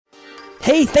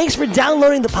Hey, thanks for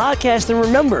downloading the podcast, and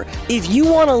remember, if you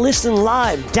want to listen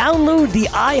live, download the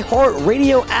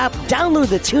iHeartRadio app, download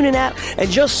the TuneIn app, and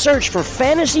just search for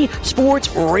Fantasy Sports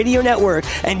Radio Network,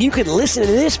 and you can listen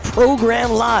to this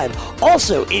program live.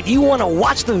 Also, if you want to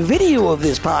watch the video of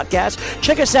this podcast,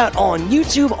 check us out on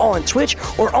YouTube, on Twitch,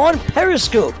 or on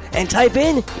Periscope, and type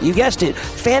in, you guessed it,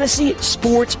 Fantasy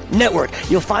Sports Network.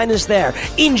 You'll find us there.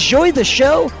 Enjoy the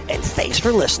show, and thanks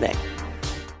for listening.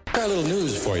 Got a little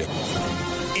news for you.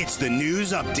 It's the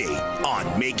news update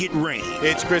on Make It Rain.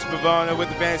 It's Chris Pavona with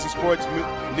the Fantasy Sports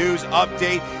News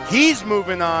Update. He's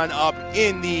moving on up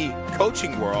in the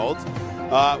coaching world.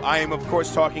 I am, of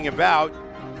course, talking about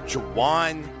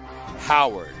Juwan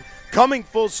Howard. Coming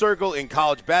full circle in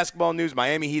college basketball news,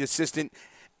 Miami Heat assistant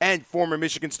and former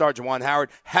Michigan star Juwan Howard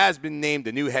has been named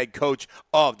the new head coach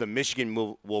of the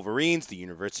Michigan Wolverines. The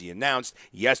university announced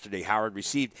yesterday Howard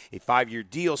received a 5-year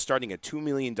deal starting at $2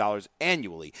 million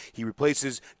annually. He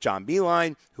replaces John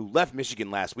Beilein, who left Michigan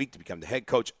last week to become the head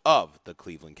coach of the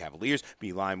Cleveland Cavaliers.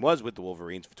 Beilein was with the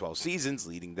Wolverines for 12 seasons,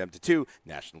 leading them to 2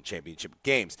 national championship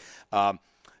games.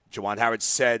 Juwan Howard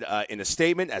said in a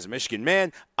statement, as a Michigan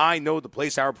man, I know the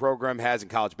place our program has in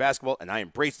college basketball, and I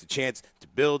embrace the chance to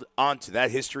build onto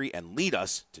that history and lead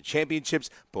us to championships,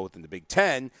 both in the Big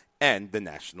Ten and the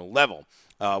national level.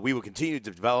 We will continue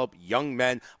to develop young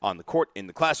men on the court, in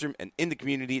the classroom, and in the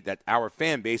community that our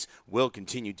fan base will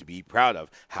continue to be proud of.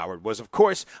 Howard was, of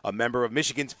course, a member of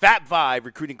Michigan's Fab Five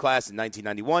recruiting class in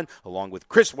 1991, along with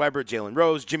Chris Webber, Jalen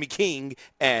Rose, Jimmy King,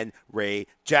 and Ray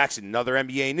Jackson. In other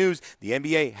NBA news, the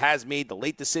NBA has made the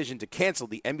late decision to cancel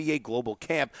the NBA Global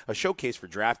Camp, a showcase for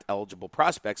draft-eligible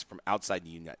prospects from outside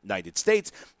the United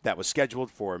States that was scheduled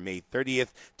for May 30th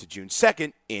to June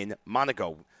 2nd in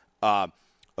Monaco.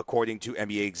 According to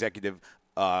NBA Executive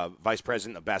Vice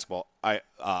President of Basketball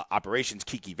Operations,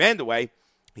 Kiki Vandeweghe,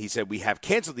 he said, we have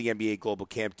canceled the NBA Global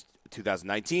Camp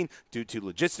 2019 due to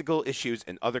logistical issues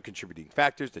and other contributing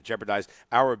factors that jeopardize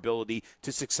our ability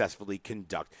to successfully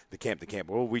conduct the camp. The camp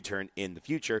will return in the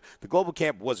future. The Global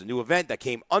Camp was a new event that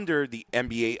came under the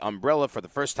NBA umbrella for the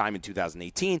first time in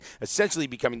 2018, essentially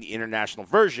becoming the international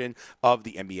version of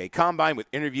the NBA Combine, with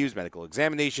interviews, medical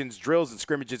examinations, drills, and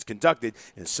scrimmages conducted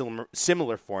in a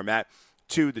similar format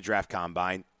to the Draft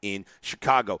Combine in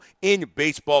Chicago. In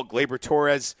baseball, Gleyber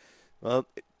Torres, well,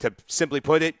 to simply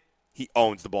put it, he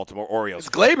owns the Baltimore Orioles.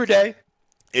 It's Gleyber Day.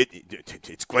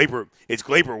 It's Gleyber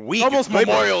week. Almost it's Gleyber.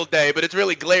 Memorial Day, but it's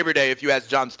really Gleyber Day if you ask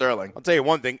John Sterling. I'll tell you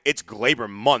one thing. It's Gleyber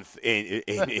month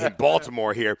in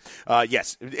Baltimore here.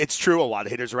 Yes, it's true. A lot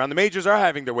of hitters around the majors are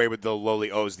having their way with the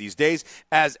lowly O's these days,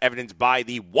 as evidenced by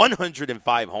the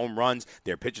 105 home runs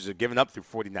their pitchers have given up through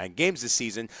 49 games this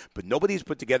season. But nobody's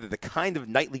put together the kind of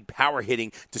nightly power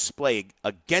hitting display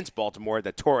against Baltimore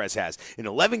that Torres has. In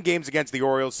 11 games against the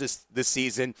Orioles this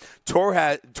season,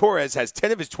 Torres has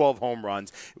 10 of his 12 home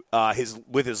runs.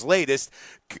 With his latest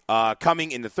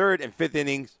coming in the third and fifth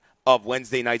innings of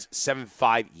Wednesday night's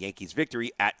 7-5 Yankees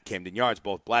victory at Camden Yards.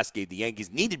 Both blasts gave the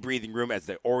Yankees needed breathing room as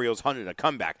the Orioles hunted a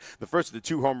comeback. The first of the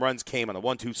 2 home runs came on a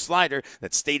 1-2 slider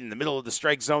that stayed in the middle of the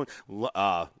strike zone,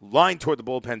 lined toward the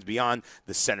bullpens beyond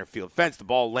the center field fence. The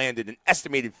ball landed an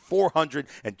estimated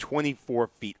 424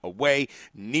 feet away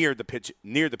near the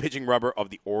pitching rubber of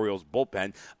the Orioles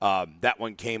bullpen. That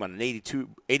one came on an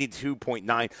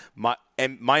 82.9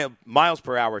 miles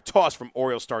per hour toss from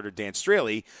Orioles starter Dan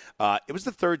Straley. It was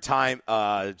the third time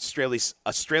a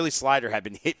Straley slider had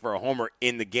been hit for a homer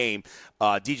in the game.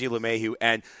 DJ LeMahieu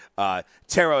and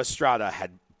Taro Estrada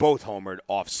had both homered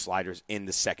off sliders in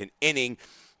the second inning.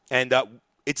 And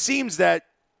it seems that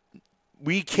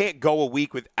we can't go a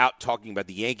week without talking about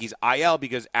the Yankees IL,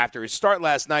 because after his start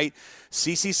last night,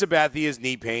 CC Sabathia's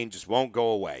knee pain just won't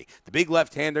go away. The big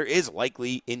left-hander is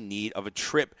likely in need of a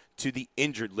trip to the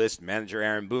injured list, manager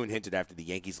Aaron Boone hinted after the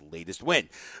Yankees' latest win.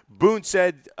 Boone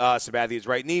said Sabathia's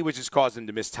right knee, which has caused him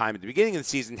to miss time at the beginning of the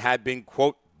season, had been,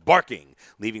 quote, barking,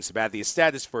 leaving Sabathia's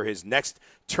status for his next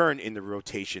turn in the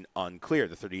rotation unclear.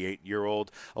 The 38-year-old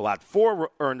allowed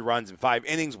 4 earned runs in 5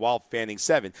 innings while fanning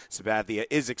 7. Sabathia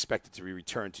is expected to be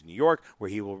returned to New York, where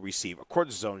he will receive a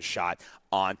cortisone shot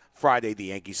on Friday. The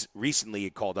Yankees recently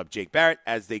called up Jake Barrett,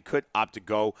 as they could opt to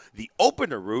go the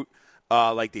opener route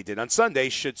like they did on Sunday,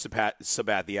 should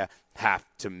Sabathia have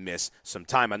to miss some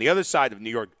time. On the other side of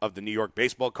the New York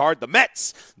baseball card, the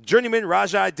Mets. Journeyman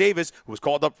Rajai Davis, who was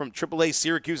called up from AAA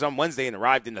Syracuse on Wednesday and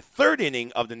arrived in the third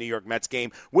inning of the New York Mets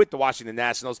game with the Washington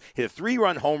Nationals, hit a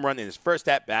 3-run home run in his first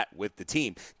at-bat with the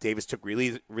team. Davis took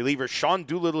reliever Sean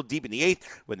Doolittle deep in the 8th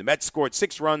when the Mets scored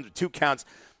 6 runs with 2 counts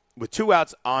with 2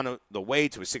 outs on the way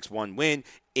to a 6-1 win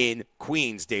in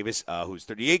Queens. Davis, who's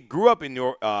 38, grew up in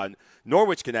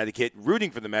Norwich, Connecticut,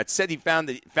 rooting for the Mets, said he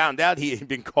found out he had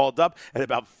been called up at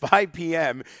about 5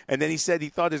 p.m., and then he said he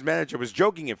thought his manager was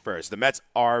joking at first. The Mets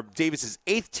are Davis's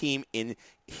 8th team in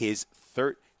his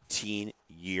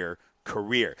 13-year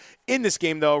career. In this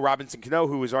game, though, Robinson Cano,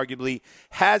 who is arguably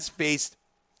has faced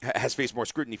more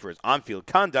scrutiny for his on-field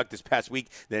conduct this past week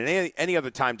than any other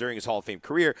time during his Hall of Fame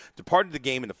career, departed the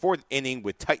game in the 4th inning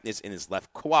with tightness in his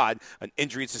left quad, an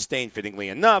injury sustained, fittingly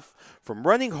enough, from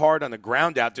running hard on a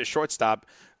ground out to shortstop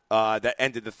that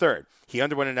ended the 3rd. He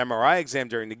underwent an MRI exam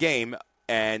during the game,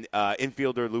 and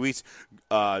infielder Luis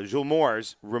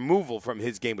Gilmore's removal from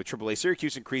his game with AAA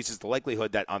Syracuse increases the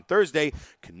likelihood that on Thursday,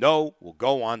 Cano will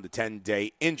go on the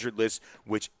 10-day injured list,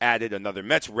 which added another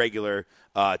Mets regular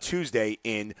Tuesday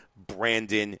in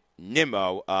Brandon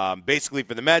Nimmo. Basically,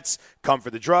 for the Mets, come for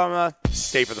the drama,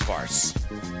 stay for the farce.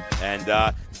 And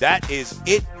that is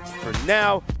it for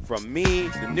now. From me,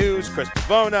 the news, Chris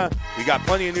Pavona. We got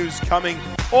plenty of news coming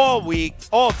all week,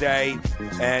 all day.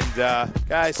 And,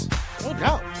 guys, no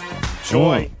doubt,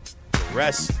 enjoy the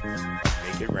rest of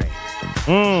Make It Rain.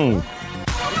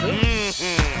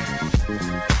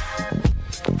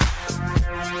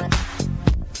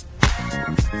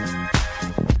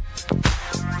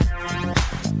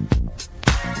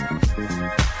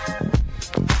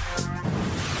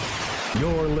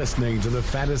 You're listening to the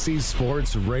Fantasy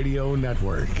Sports Radio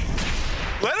Network.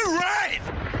 Let it rain!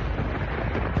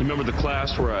 You remember the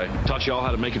class where I taught y'all how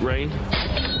to make it rain?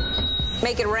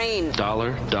 Make it rain.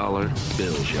 Dollar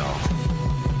bills, y'all.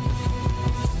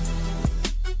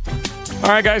 All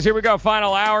right, guys, here we go.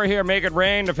 Final hour here. Make it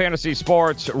rain, the Fantasy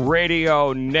Sports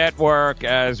Radio Network,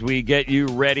 as we get you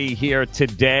ready here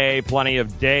today. Plenty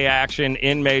of day action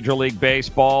in Major League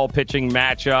Baseball, pitching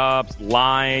matchups,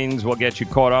 lines. We'll get you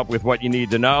caught up with what you need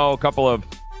to know. A couple of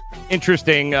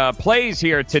interesting plays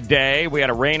here today. We had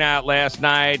a rain out last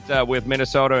night with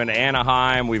Minnesota and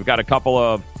Anaheim. We've got a couple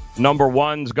of number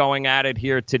ones going at it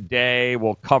here today.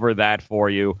 We'll cover that for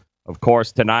you. Of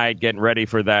course, tonight, getting ready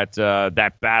for that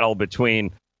battle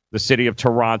between the city of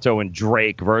Toronto and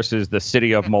Drake versus the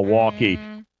city of Milwaukee.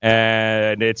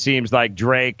 And it seems like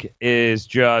Drake is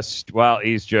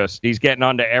he's getting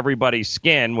under everybody's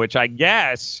skin, which I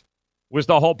guess was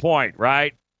the whole point,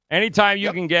 right? Anytime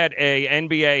you can get a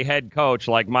NBA head coach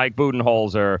like Mike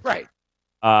Budenholzer, right,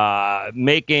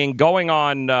 going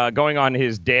on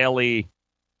his daily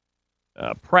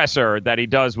presser that he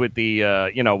does with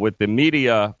the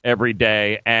media every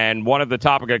day, and one of the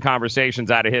topic of conversations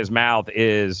out of his mouth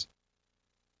is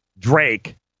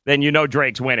Drake, then you know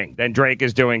Drake's winning. Then Drake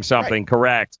is doing something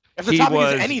correct. If the topic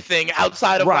is anything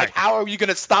outside of like how are you going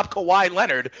to stop Kawhi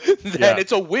Leonard, then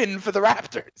it's a win for the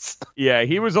Raptors. Yeah,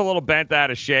 he was a little bent out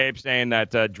of shape, saying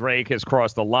that Drake has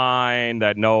crossed the line,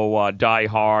 that no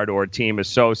diehard or team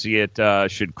associate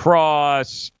should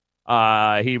cross.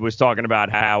 He was talking about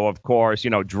how, of course,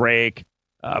 Drake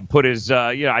put his,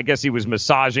 I guess he was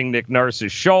massaging Nick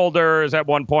Nurse's shoulders at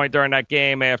one point during that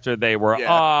game after they were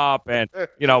up. And,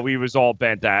 he was all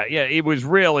bent out. Yeah, he was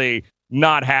really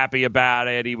not happy about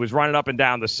it. He was running up and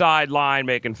down the sideline,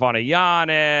 making fun of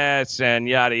Giannis and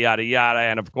yada, yada, yada.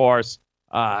 And, of course,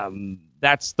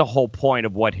 that's the whole point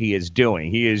of what he is doing.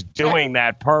 He is doing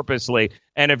that purposely.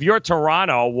 And if you're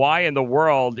Toronto, why in the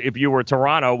world, if you were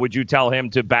Toronto, would you tell him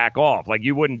to back off? Like,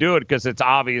 you wouldn't do it because it's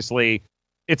obviously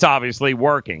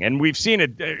working. And we've seen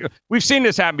it. We've seen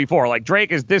this happen before. Like,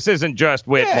 this isn't just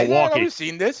with Milwaukee. Yeah, we've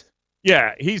seen this.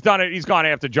 Yeah, he's done it. He's gone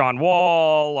after John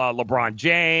Wall, LeBron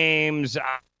James.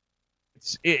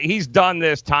 He's done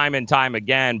this time and time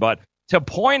again. But to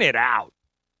point it out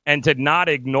and to not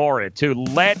ignore it, to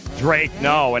let Drake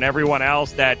know and everyone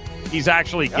else that he's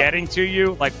actually getting to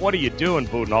you, like, what are you doing,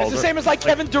 Budenholzer? It's the same as like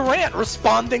Kevin Durant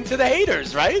responding to the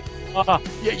haters, right?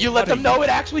 You let them know it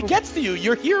actually gets to you.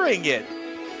 You're hearing it.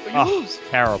 But you lose.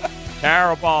 Terrible.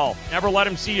 Never let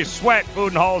him see you sweat,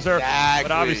 Budenholzer. Exactly.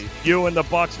 But obviously you and the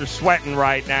Bucks are sweating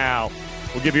right now.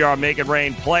 We'll give you our Make It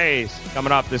Rain plays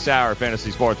coming up this hour, Fantasy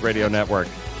Sports Radio Network.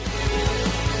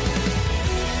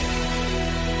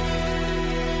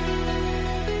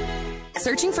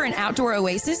 Searching for an outdoor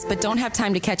oasis but don't have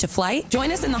time to catch a flight?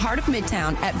 Join us in the heart of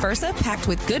Midtown at Versa, packed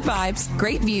with good vibes,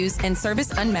 great views, and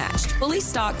service unmatched. Fully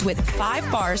stocked with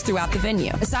 5 bars throughout the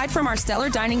venue. Aside from our stellar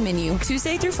dining menu,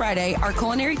 Tuesday through Friday, our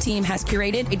culinary team has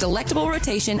curated a delectable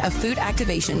rotation of food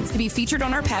activations to be featured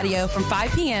on our patio from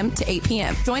 5 p.m. to 8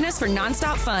 p.m. Join us for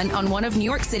nonstop fun on one of New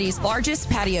York City's largest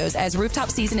patios as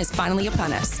rooftop season is finally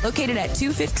upon us. Located at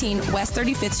 215 West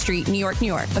 35th Street, New York, New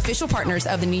York. Official partners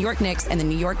of the New York Knicks and the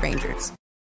New York Rangers.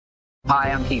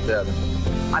 Hi, I'm Keith Urban.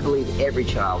 I believe every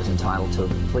child is entitled to a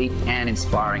complete and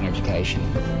inspiring education.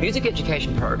 Music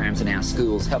education programs in our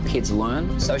schools help kids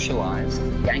learn, socialize,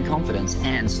 gain confidence,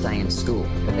 and stay in school.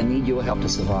 But they need your help to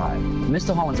survive.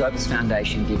 Mr. Holland's Opus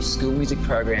Foundation gives school music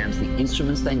programs the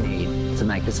instruments they need to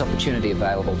make this opportunity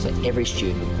available to every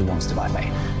student who wants to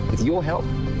play. With your help,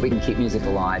 we can keep music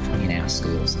alive in our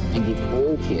schools and give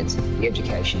all kids the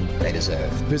education they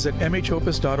deserve. Visit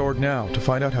mhopus.org now to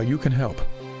find out how you can help.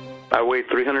 I weighed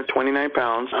 329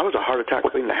 pounds. I was a heart attack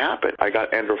waiting to happen. I got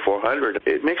Andro 400.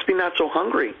 It makes me not so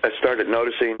hungry. I started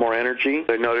noticing more energy.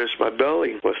 I noticed my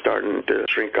belly was starting to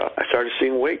shrink up. I started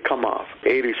seeing weight come off,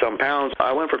 80-some pounds.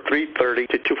 I went from 330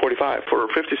 to 245. For a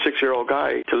 56-year-old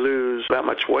guy to lose that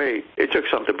much weight, it took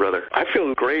something, brother. I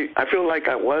feel great. I feel like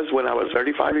I was when I was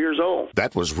 35 years old.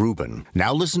 That was Ruben.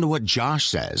 Now listen to what Josh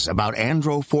says about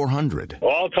Andro 400.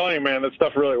 Well, I'll tell you, man, that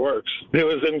stuff really works. It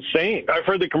was insane. I've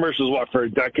heard the commercials, for a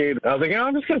decade. I was like,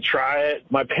 I'm just going to try it.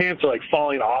 My pants are like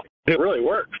falling off. It really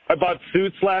works. I bought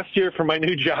suits last year for my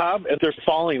new job, and they're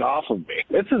falling off of me.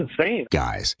 It's insane.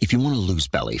 Guys, if you want to lose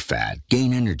belly fat,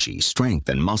 gain energy, strength,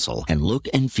 and muscle, and look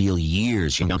and feel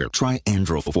years younger, try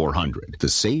Andro 400, the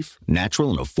safe,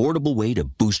 natural, and affordable way to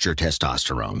boost your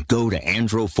testosterone. Go to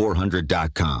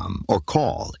andro400.com or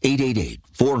call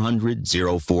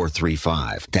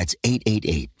 888-400-0435. That's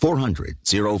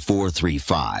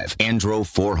 888-400-0435.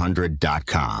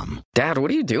 andro400.com. Dad,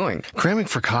 what are you doing? Cramming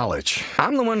for college.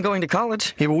 I'm the one going to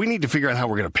college. Yeah, but we need to figure out how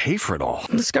we're going to pay for it all.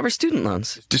 Discover Student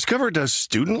Loans. Discover does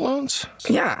student loans?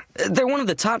 Yeah, they're one of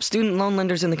the top student loan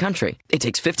lenders in the country. It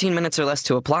takes 15 minutes or less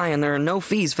to apply, and there are no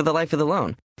fees for the life of the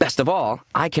loan. Best of all,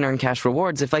 I can earn cash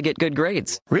rewards if I get good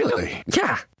grades. Really?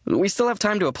 Yeah, we still have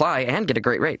time to apply and get a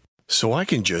great rate. So I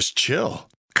can just chill.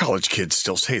 College kids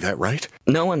still say that, right?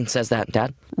 No one says that,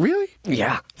 Dad. Really?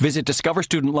 Yeah. Visit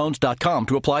discoverstudentloans.com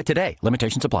to apply today.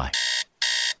 Limitations apply.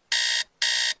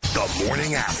 The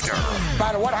morning after. No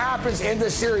matter what happens in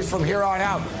this series from here on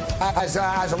out, as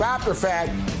a Raptor fan,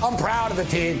 I'm proud of the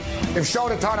team. They've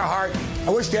shown a ton of heart.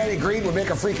 I wish Danny Green would make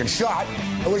a freaking shot.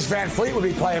 I wish Van Fleet would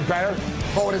be playing better.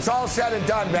 But when it's all said and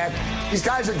done, man, these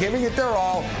guys are giving it their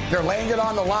all. They're laying it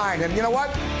on the line. And you know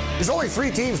what? There's only 3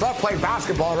 teams left playing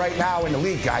basketball right now in the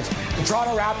league, guys. The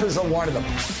Toronto Raptors are one of them.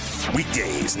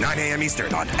 Weekdays, 9 a.m.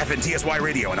 Eastern on FNTSY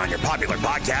Radio and on your popular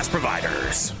podcast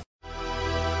providers.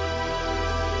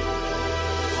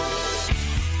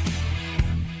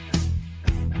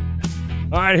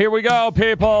 All right, here we go,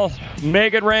 people.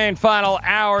 Make it rain, final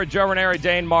hour. Joe Ranieri,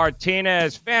 Dane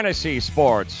Martinez, Fantasy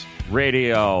Sports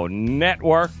Radio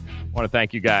Network. I want to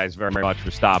thank you guys very much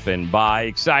for stopping by.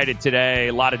 Excited today.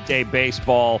 A lot of day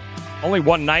baseball. Only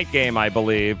one night game, I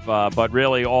believe, but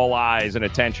really all eyes and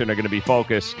attention are going to be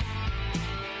focused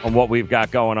on what we've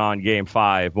got going on. Game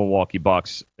 5, Milwaukee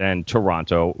Bucks and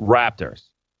Toronto Raptors.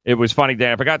 It was funny,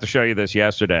 Dan. I forgot to show you this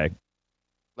yesterday.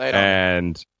 Later.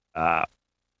 And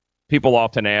people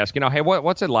often ask, hey,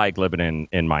 what's it like living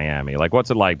in Miami? Like, what's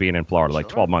it like being in Florida? Like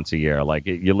 12 months a year? Like,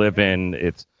 you live in,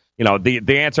 it's,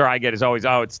 the answer I get is always,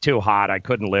 it's too hot. I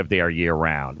couldn't live there year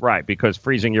round. Right, because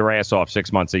freezing your ass off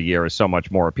 6 months a year is so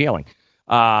much more appealing.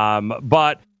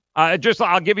 But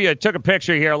I'll give you, took a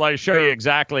picture here. Let me show you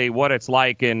exactly what it's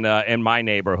like in my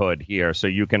neighborhood here so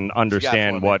you can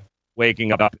understand what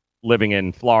waking up, living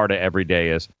in Florida every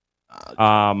day is.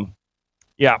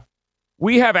 Yeah.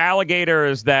 We have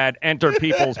alligators that enter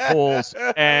people's pools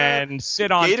and sit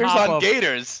on top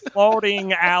of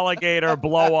floating alligator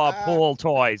blow-up pool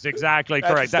toys. Exactly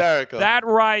correct. That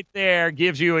right there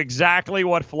gives you exactly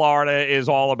what Florida is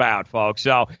all about, folks.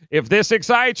 So if this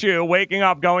excites you, waking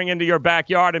up, going into your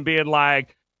backyard and being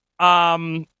like,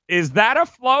 is that a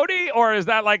floaty or is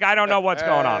that like, I don't know what's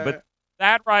going on. But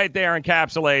that right there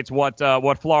encapsulates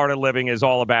what Florida living is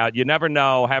all about. You never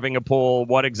know, having a pool,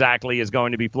 what exactly is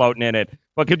going to be floating in it.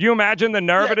 But could you imagine the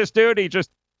nerve of this dude? He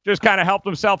just kind of helped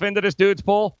himself into this dude's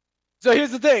pool. So here's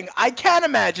the thing. I can't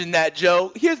imagine that,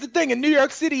 Joe. Here's the thing. In New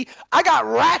York City, I got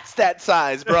rats that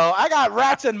size, bro. I got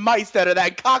rats and mice that are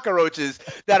that cockroaches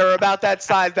that are about that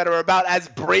size, that are about as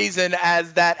brazen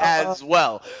as that as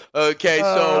well. Okay,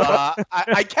 so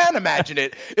I can't imagine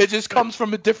it. It just comes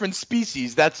from a different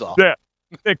species. That's all. Yeah.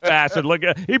 Thick bastard. Look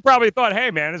at. He probably thought,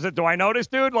 "Hey, man, do I know this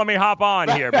dude? Let me hop on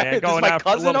here, man. Going out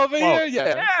for a little float. Here?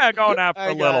 Yeah, going out for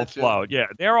a little float. Yeah,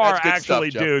 there are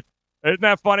actually dudes. Isn't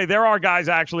that funny? There are guys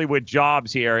actually with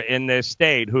jobs here in this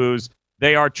state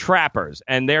they are trappers,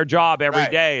 and their job every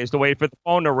day is to wait for the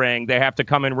phone to ring. They have to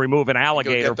come and remove an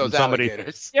alligator from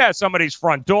somebody's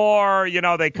front door.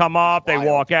 They come up, they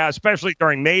walk out, especially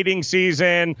during mating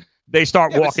season. They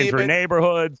start walking through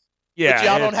neighborhoods. Yeah, but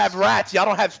y'all don't have rats. Y'all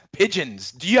don't have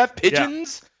pigeons. Do you have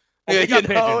pigeons? we got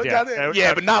pigeons,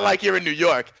 yeah, but not like here in New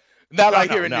York. Not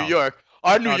like here in New York.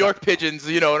 Our New York pigeons,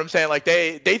 you know what I'm saying? Like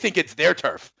they think it's their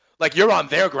turf. Like you're on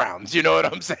their grounds. You know what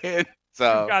I'm saying?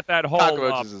 So you got that whole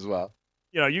cockroaches as well.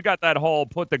 You got that whole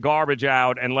put the garbage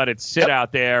out and let it sit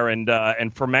out there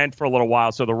and ferment for a little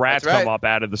while so the rats come up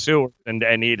out of the sewer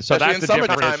and eat. So Especially that's a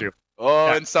different issue.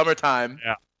 Oh, in summertime.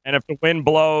 Yeah. And if the wind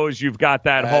blows, you've got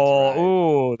that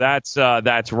whole, that's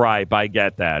ripe. I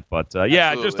get that. But,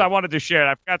 I wanted to share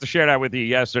it. I forgot to share that with you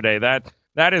yesterday.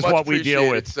 That is Much what we deal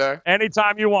with. Sir.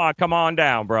 Anytime you want, come on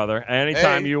down, brother.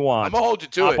 Anytime you want. I'm going to hold you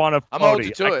to it. On a I'm going to hold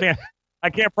you to it. I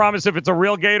can't promise if it's a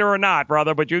real gator or not,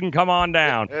 brother, but you can come on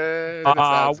down.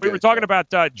 We were talking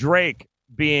about Drake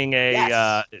being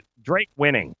Drake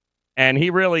winning, and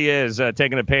he really is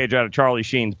taking a page out of Charlie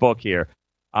Sheen's book here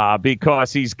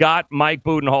because he's got Mike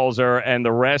Budenholzer and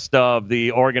the rest of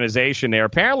the organization there.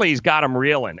 Apparently, he's got him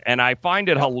reeling, and I find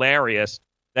it hilarious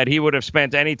that he would have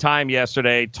spent any time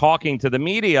yesterday talking to the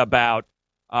media about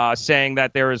saying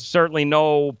that there is certainly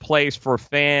no place for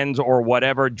fans or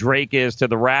whatever Drake is to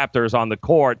the Raptors on the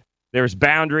court. There's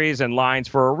boundaries and lines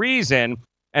for a reason.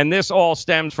 And this all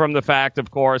stems from the fact,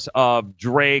 of course, of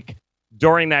Drake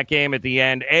during that game at the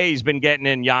end. He's been getting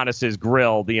in Giannis's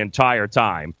grill the entire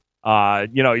time.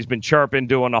 He's been chirping,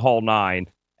 doing the whole nine.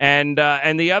 And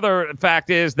the other fact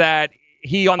is that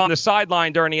he, on the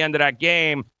sideline during the end of that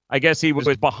game, I guess he was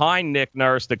behind Nick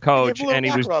Nurse, the coach, and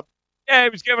he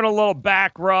was giving a little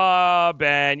back rub.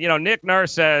 And, Nick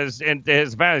Nurse says in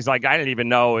his family, he's like, I didn't even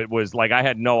know it was like, I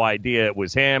had no idea it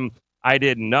was him. I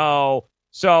didn't know.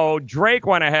 So Drake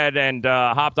went ahead and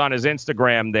hopped on his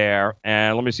Instagram there.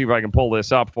 And let me see if I can pull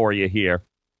this up for you here.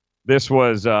 This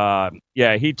was,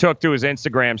 he took to his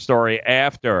Instagram story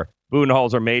after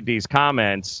Budenholzer made these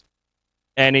comments.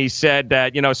 And he said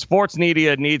that, sports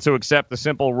media needs to accept the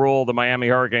simple rule the Miami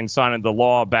Hurricanes signed into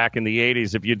law back in the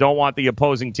 80s. If you don't want the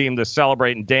opposing team to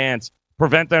celebrate and dance,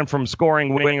 prevent them from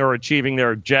scoring, winning, or achieving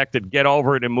their objective. Get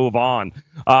over it and move on.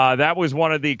 That was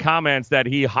one of the comments that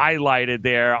he highlighted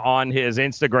there on his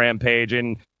Instagram page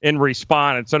in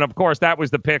response. And, of course, that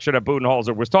was the picture that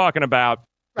Budenholzer was talking about,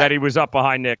 that he was up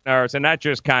behind Nick Nurse. And that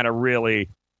just kind of really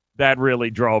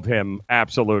drove him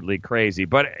absolutely crazy.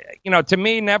 But, to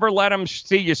me, never let him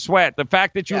see you sweat. The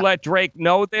fact that you let Drake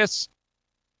know this,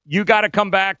 you got to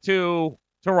come back to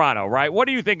Toronto, right? What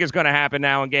do you think is going to happen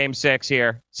now in Game 6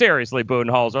 here? Seriously,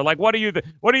 Budenholzer. Like, what do you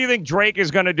think Drake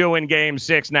is going to do in Game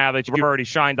 6 now that you've already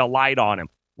shined a light on him,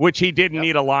 which he didn't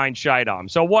need a line shine on?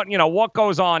 So what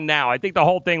goes on now? I think the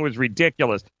whole thing was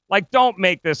ridiculous. Like, don't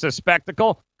make this a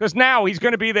spectacle, because now he's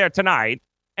going to be there tonight.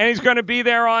 And he's going to be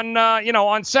there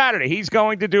on Saturday. He's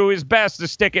going to do his best to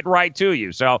stick it right to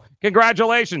you. So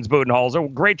congratulations,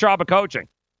 Budenholzer. Great job of coaching.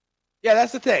 Yeah,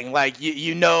 that's the thing. Like,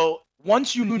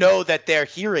 once you know that they're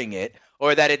hearing it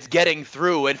or that it's getting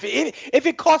through, and if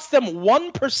it costs them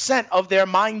 1% of their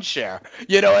mind share,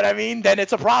 you know what I mean, then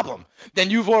it's a problem. Then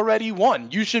you've already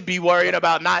won. You should be worried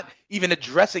about not even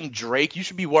addressing Drake. You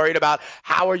should be worried about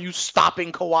how are you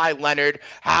stopping Kawhi Leonard?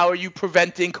 How are you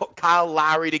preventing Kyle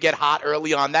Lowry to get hot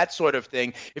early on? That sort of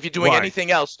thing. If you're doing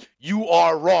anything else, you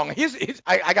are wrong.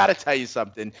 I got to tell you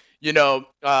something. Me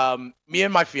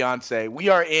and my fiance, we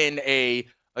are in a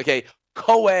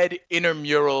co-ed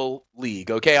intramural league,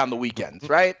 on the weekends,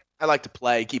 right? I like to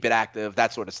play, keep it active,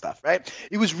 that sort of stuff, right?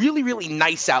 It was really, really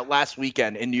nice out last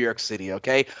weekend in New York City,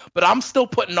 but I'm still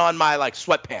putting on my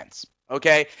sweatpants.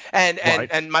 Okay.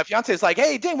 And my fiance is like,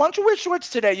 hey, Dane, why don't you wear shorts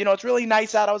today? It's really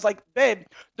nice out. I was like, babe,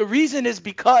 the reason is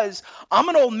because I'm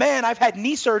an old man. I've had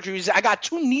knee surgeries. I got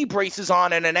 2 knee braces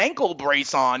on and an ankle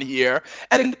brace on here.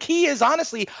 And the key is,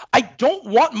 honestly, I don't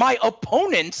want my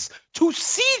opponents to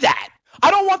see that. I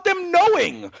don't want them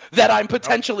knowing that I'm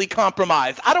potentially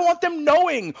compromised. I don't want them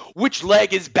knowing which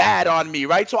leg is bad on me,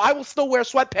 right? So I will still wear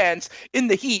sweatpants in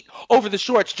the heat over the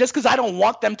shorts just because I don't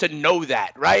want them to know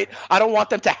that, right? I don't want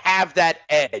them to have that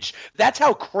edge. That's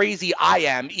how crazy I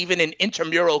am, even in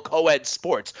intramural co-ed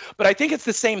sports. But I think it's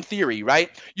the same theory,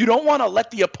 right? You don't want to let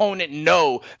the opponent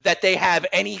know that they have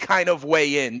any kind of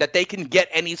way in, that they can get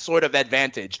any sort of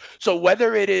advantage. So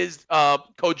whether it is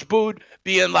Coach Bood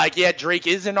being like, yeah, Drake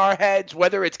is in our heads,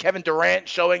 whether it's Kevin Durant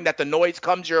showing that the noise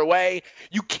comes your way,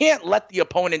 you can't let the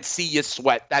opponent see you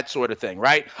sweat, that sort of thing,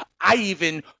 right?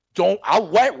 I'll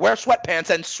wear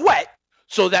sweatpants and sweat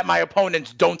so that my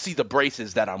opponents don't see the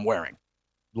braces that I'm wearing.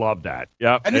 Love that.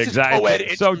 Yep, and this exactly.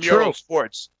 is co-ed intramural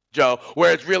sports, Joe,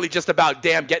 where it's really just about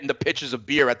getting the pitchers of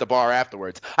beer at the bar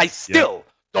afterwards. I still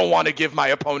don't want to give my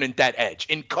opponent that edge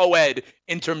in co-ed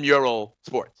intramural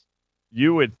sports.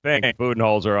 You would think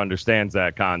Budenholzer understands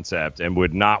that concept and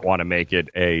would not want to make it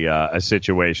a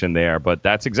situation there, but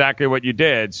that's exactly what you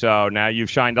did. So now you've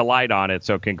shined a light on it.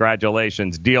 So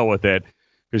congratulations. Deal with it,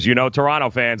 because Toronto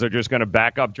fans are just going to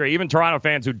back up Drake. Even Toronto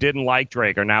fans who didn't like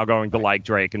Drake are now going to like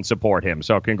Drake and support him.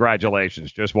 So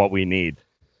congratulations. Just what we need.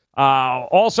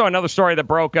 Also, another story that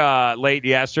broke late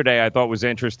yesterday I thought was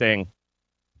interesting.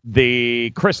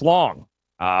 The Chris Long,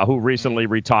 who recently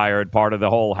retired, part of the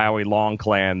whole Howie Long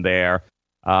clan there.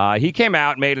 He came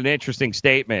out and made an interesting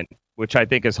statement, which I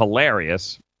think is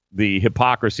hilarious, the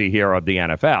hypocrisy here of the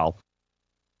NFL.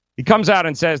 He comes out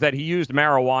and says that he used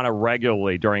marijuana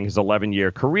regularly during his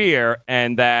 11-year career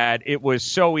and that it was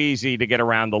so easy to get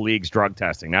around the league's drug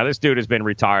testing. Now, this dude has been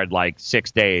retired like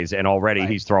 6 days, and already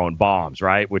he's throwing bombs,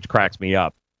 right, which cracks me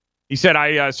up. He said,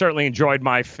 I certainly enjoyed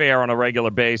my share on a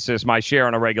regular basis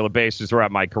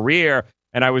throughout my career,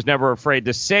 and I was never afraid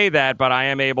to say that, but I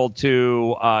am able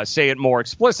to say it more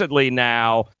explicitly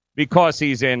now because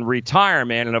he's in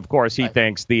retirement. And, of course, he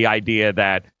thinks the idea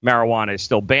that marijuana is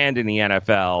still banned in the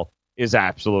NFL is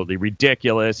absolutely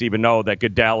ridiculous, even though that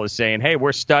Goodell is saying, hey,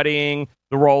 we're studying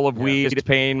the role of weed in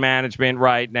pain management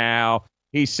right now.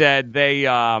 He said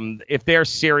if they're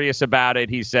serious about it,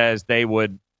 he says they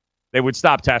would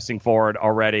stop testing for it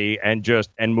already and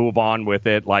move on with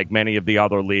it like many of the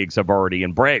other leagues have already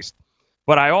embraced.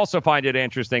 But I also find it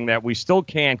interesting that we still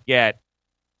can't get,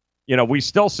 we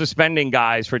still suspending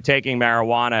guys for taking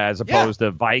marijuana as opposed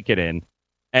to Vicodin.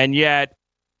 And yet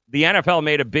the NFL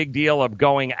made a big deal of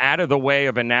going out of the way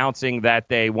of announcing that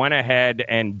they went ahead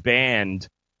and banned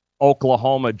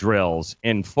Oklahoma drills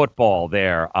in football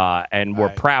there. And we're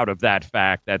proud of that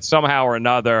fact that somehow or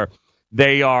another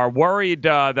they are worried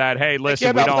that, hey, listen,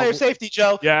 they care about player safety,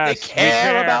 Joe. Yes, they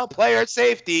care about player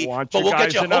safety, but we'll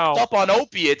get you hooked up on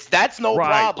opiates. That's no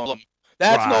problem.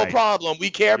 That's no problem. We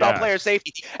care about player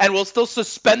safety, and we'll still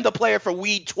suspend the player for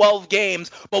weed 12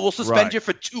 games, but we'll suspend you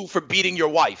for 2 for beating your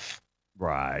wife.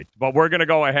 Right. But we're going to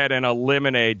go ahead and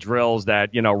eliminate drills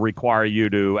that, require you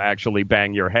to actually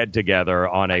bang your head together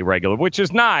on a regular, which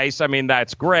is nice. I mean,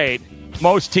 that's great.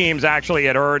 Most teams actually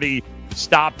had already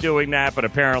stopped doing that, but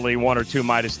apparently 1 or 2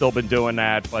 might have still been doing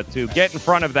that. But to get in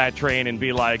front of that train and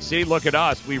be like, see, look at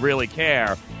us, we really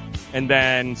care, and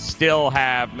then still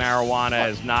have marijuana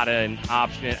as not an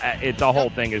option, the whole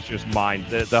thing is just mine.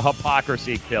 The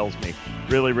hypocrisy kills me.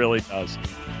 Really, really does.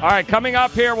 All right, coming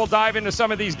up here, we'll dive into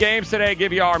some of these games today,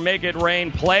 give you our Make It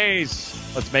Rain plays.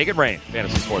 Let's make it rain.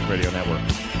 Fantasy Sports Radio Network.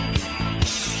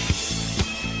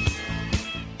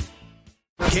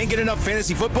 Can't get enough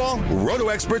fantasy football? Roto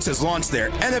Experts has launched their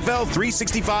NFL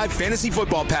 365 Fantasy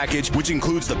Football Package, which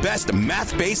includes the best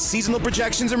math-based seasonal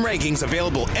projections and rankings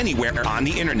available anywhere on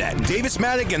the internet. Davis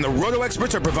Maddock and the Roto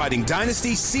Experts are providing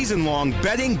dynasty, season-long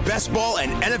betting, best ball,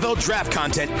 and NFL draft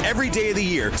content every day of the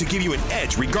year to give you an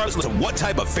edge regardless of what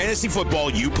type of fantasy football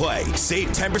you play. Save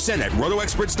 10% at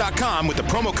rotoexperts.com with the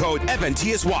promo code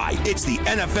FNTSY. It's the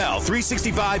NFL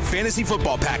 365 Fantasy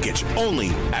Football Package,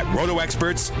 only at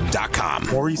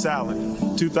rotoexperts.com. Maurice Allen,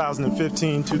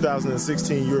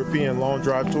 2015-2016 European Long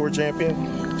Drive Tour champion,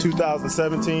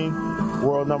 2017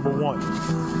 world number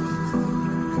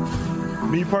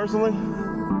 1. Me personally,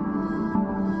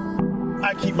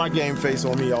 I keep my game face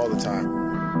on me all the time.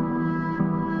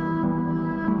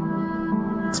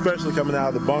 Especially coming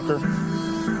out of the bunker,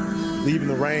 leaving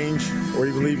the range, or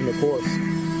even leaving the course.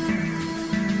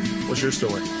 What's your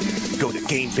story? Go to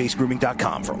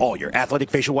GameFaceGrooming.com for all your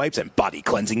athletic facial wipes and body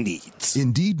cleansing needs.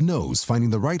 Indeed knows finding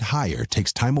the right hire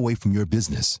takes time away from your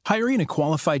business. Hiring a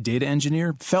qualified data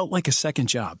engineer felt like a second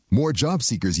job. More job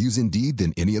seekers use Indeed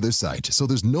than any other site, so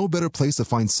there's no better place to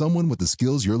find someone with the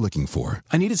skills you're looking for.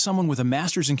 I needed someone with a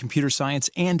master's in computer science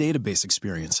and database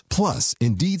experience. Plus,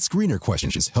 Indeed screener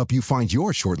questions help you find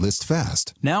your shortlist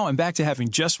fast. Now I'm back to having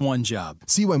just one job.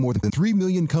 See why more than 3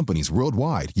 million companies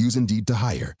worldwide use Indeed to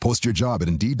hire. Post your job at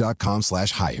Indeed.com/hire.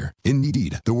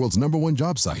 Indeed, the world's #1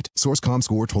 job site.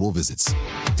 Source.com/score total visits.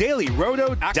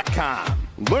 DailyRoto.com.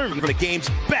 Learn from the game's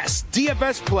best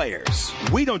DFS players.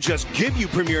 We don't just give you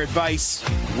premier advice,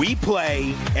 we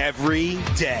play every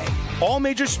day. All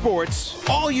major sports,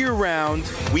 all year round,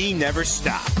 we never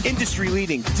stop.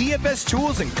 Industry-leading DFS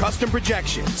tools and custom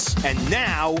projections. And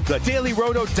now, the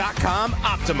DailyRoto.com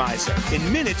Optimizer.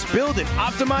 In minutes, build and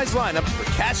optimize lineups for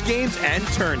cash games and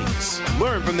tourneys.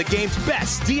 Learn from the game's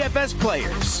best DFS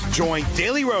players. Join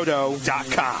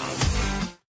DailyRoto.com.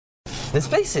 This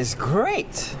place is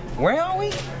great. Where are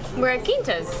we? We're at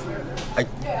Quintas.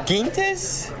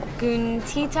 Quintas?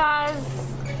 Guntitas.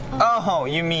 Oh,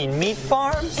 you mean meat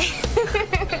farms?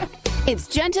 It's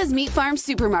Genta's Meat Farm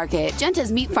Supermarket.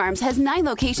 Genta's Meat Farms has 9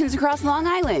 locations across Long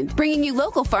Island, bringing you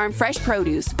local farm fresh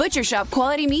produce, butcher shop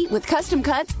quality meat with custom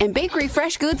cuts, and bakery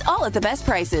fresh goods all at the best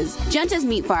prices. Genta's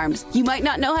Meat Farms. You might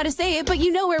not know how to say it, but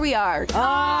you know where we are.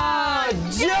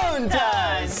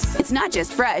 Juntas! It's not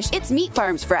just fresh, it's Meat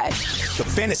Farms fresh. The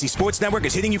Fantasy Sports Network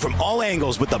is hitting you from all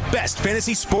angles with the best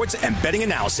fantasy sports and betting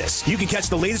analysis. You can catch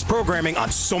the latest programming on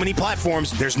so many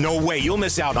platforms, there's no way you'll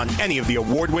miss out on any of the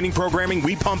award-winning programming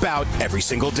we pump out every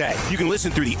single day. You can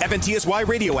listen through the FNTSY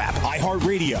radio app,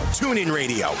 iHeartRadio, TuneIn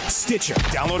Radio, Stitcher.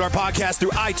 Download our podcast through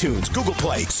iTunes, Google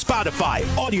Play, Spotify,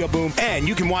 Audio Boom, and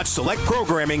you can watch select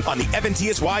programming on the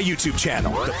FNTSY YouTube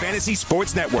channel. The Fantasy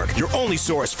Sports Network, your only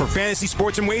source for fantasy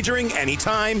sports and wagering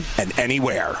anytime and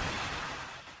anywhere.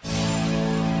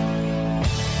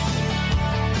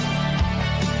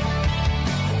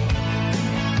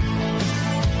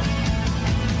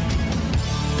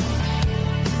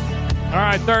 All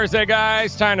right, Thursday,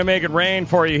 guys. Time to make it rain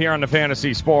for you here on the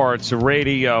Fantasy Sports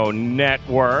Radio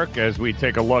Network as we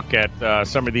take a look at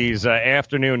some of these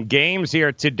afternoon games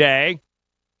here today.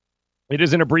 It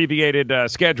is an abbreviated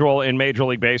schedule in Major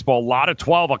League Baseball. A lot of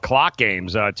 12 o'clock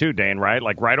games, too, Dane, right?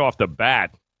 Like right off the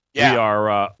bat.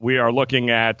 Yeah. We are looking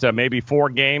at maybe 4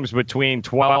 games between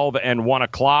 12 and 1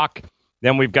 o'clock.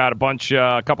 Then we've got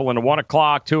a couple in the 1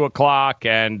 o'clock, 2 o'clock,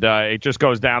 and it just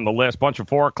goes down the list. Bunch of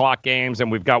 4 o'clock games,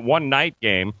 and we've got one night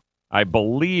game, I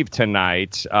believe,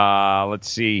 tonight. Let's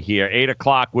see here. 8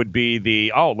 o'clock would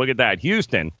be look at that.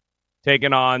 Houston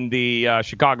taking on the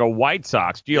Chicago White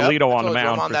Sox. Giolito on the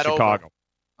mound for Chicago.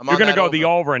 You're going to go the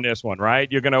over in this one,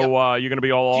 right? You're going to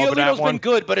be all over that one? Giolito's been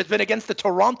good, but it's been against the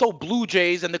Toronto Blue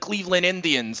Jays and the Cleveland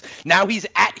Indians. Now he's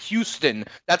at Houston.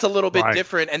 That's a little bit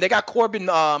different. And they got Corbin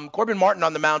Martin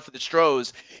on the mound for the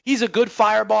Stros. He's a good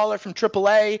fireballer from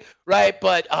AAA, right?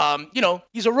 But,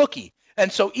 he's a rookie.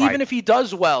 And so even if he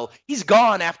does well, he's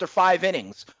gone after 5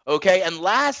 innings, okay? And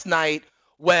last night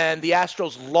when the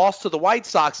Astros lost to the White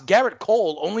Sox, Garrett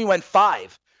Cole only went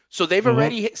 5. So they've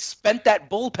already spent that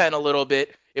bullpen a little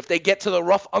bit. If they get to the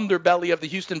rough underbelly of the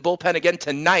Houston bullpen again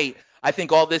tonight, I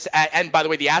think all this, and by the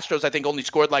way, the Astros, I think, only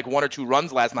scored like 1 or 2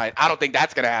 runs last night. I don't think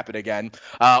that's going to happen again.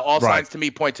 All signs to me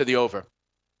point to the over.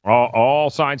 All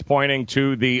signs pointing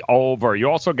to the over. You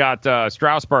also got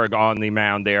Strasburg on the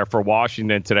mound there for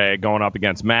Washington today, going up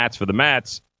against Mats for the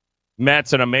Mets.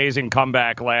 Mets, an amazing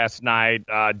comeback last night,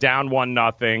 down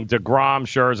 1-0. DeGrom,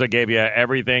 Scherzer gave you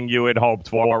everything you had hoped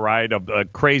for, right? A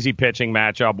crazy pitching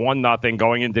matchup, 1-0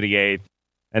 going into the 8th.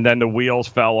 And then the wheels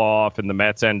fell off, and the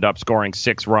Mets end up scoring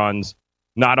 6 runs.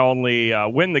 Not only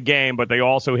win the game, but they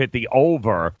also hit the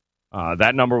over.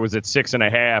 That number was at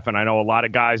 6.5, and I know a lot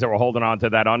of guys that were holding on to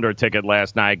that under ticket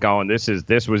last night going, this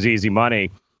was easy money,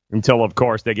 until, of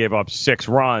course, they gave up 6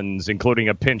 runs, including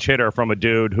a pinch hitter from a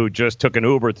dude who just took an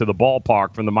Uber to the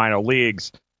ballpark from the minor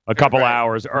leagues a couple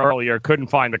hours earlier, couldn't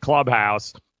find the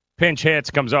clubhouse. Pinch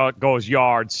hits, comes out, goes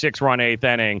yard, 6-run 8th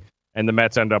inning. And the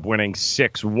Mets end up winning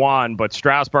 6-1. But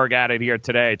Strasburg added here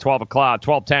today, 12 o'clock,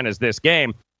 12:10 is this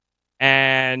game.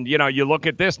 And, you look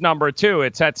at this number, too.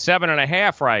 It's at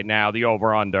 7.5 right now, the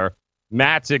over-under.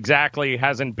 Mats exactly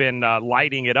hasn't been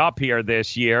lighting it up here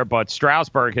this year, but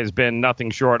Strasburg has been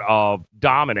nothing short of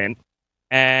dominant.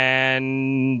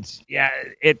 And,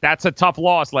 that's a tough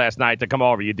loss last night to come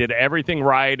over. You did everything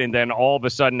right, and then all of a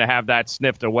sudden to have that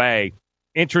sniffed away.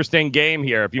 Interesting game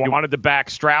here. If you wanted to back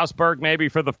Strasburg maybe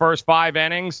for the first 5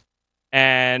 innings,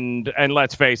 and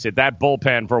let's face it, that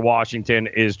bullpen for Washington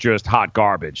is just hot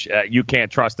garbage. You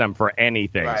can't trust them for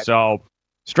anything. Right. So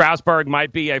Strasburg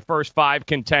might be a first 5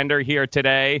 contender here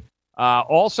today.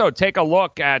 Also, take a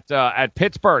look at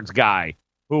Pittsburgh's guy,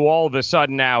 who all of a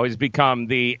sudden now has become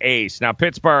the ace. Now,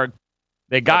 Pittsburgh,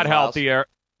 they got healthier.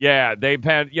 Yeah, they've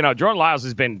had, Jordan Lyles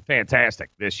has been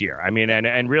fantastic this year. I mean,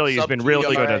 and really has been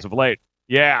really good as of late.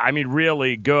 Yeah, I mean,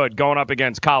 really good. Going up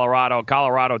against Colorado.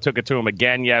 Colorado took it to him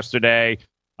again yesterday,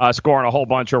 scoring a whole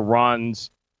bunch of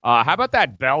runs. How about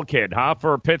that Bell kid,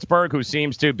 for Pittsburgh, who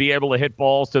seems to be able to hit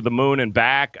balls to the moon and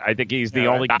back? I think he's the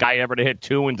only guy ever to hit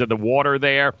 2 into the water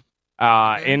there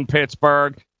in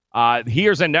Pittsburgh.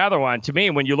 Here's another one. To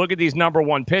me, when you look at these number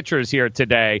 1 pitchers here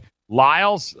today,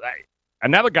 Lyles,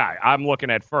 another guy I'm looking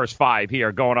at first 5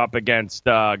 here, going up against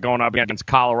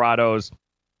Colorado's.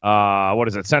 What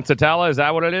is it, Sensatella? Is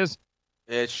that what it is?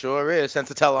 It sure is.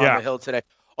 Sensatella on the hill today.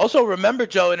 Also, remember,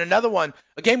 Joe, in another one,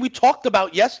 a game we talked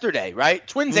about yesterday, right?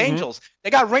 Twins-Angels. They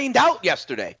got rained out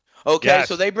yesterday. Okay,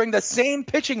 so they bring the same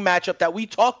pitching matchup that we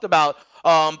talked about,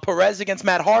 Perez against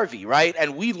Matt Harvey, right?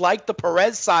 And we liked the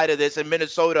Perez side of this in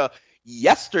Minnesota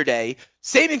yesterday.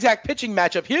 Same exact pitching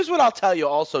matchup. Here's what I'll tell you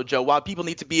also, Joe, while people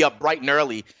need to be up bright and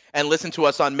early and listen to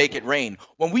us on Make It Rain.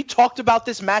 When we talked about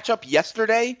this matchup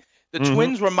yesterday, the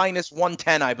Twins were minus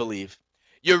 110, I believe.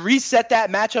 You reset that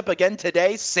matchup again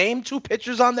today, same two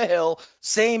pitchers on the hill,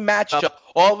 same matchup.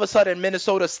 All of a sudden,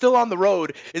 Minnesota still on the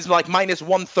road is like minus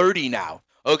 130 now.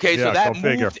 Okay, so that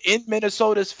moved in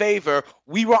Minnesota's favor.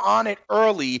 We were on it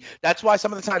early. That's why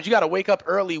some of the times you got to wake up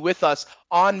early with us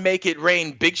on Make It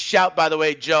Rain. Big shout, by the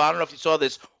way, Joe. I don't know if you saw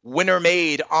this. Winner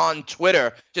Made on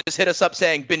Twitter just hit us up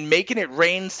saying, been making it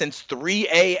rain since 3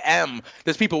 a.m.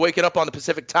 There's people waking up on the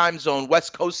Pacific time zone,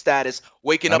 West Coast status,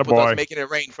 waking up with us, making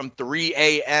it rain from 3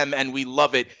 a.m., and we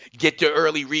love it. Get your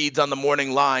early reads on the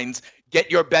morning lines. Get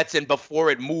your bets in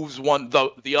before it moves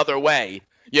the other way.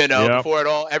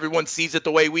 Before everyone sees it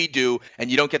the way we do,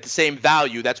 and you don't get the same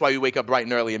value. That's why we wake up bright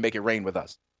and early and make it rain with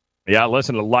us. Yeah,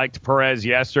 listen, I liked Perez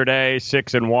yesterday,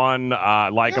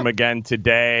 6-1. Like him again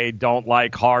today. Don't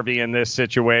like Harvey in this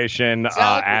situation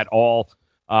at all.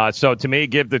 So to me,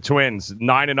 give the Twins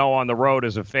 9-0 on the road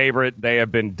as a favorite. They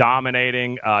have been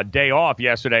dominating. Day off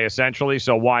yesterday, essentially,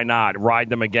 so why not ride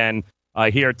them again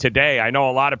here today? I know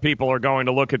a lot of people are going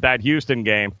to look at that Houston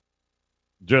game,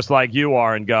 just like you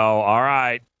are, and go, all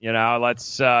right,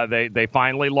 let's they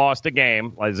finally lost a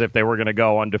game as if they were going to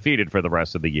go undefeated for the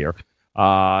rest of the year.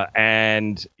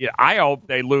 And I hope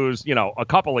they lose, a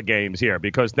couple of games here,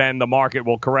 because then the market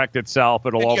will correct itself.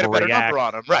 It'll overreact. Get a better number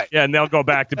on them, right? Yeah, and they'll go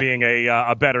back to being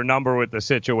a better number with the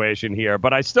situation here.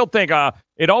 But I still think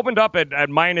it opened up at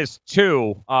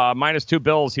 -2, -2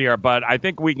 Bills here, but I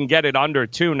think we can get it under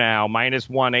 2 now,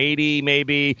 -180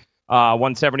 maybe.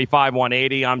 175,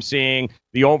 180 I'm seeing.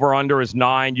 The over-under is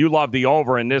 9. You love the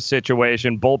over in this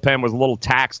situation. Bullpen was a little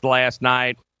taxed last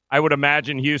night. I would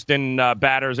imagine Houston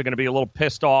batters are going to be a little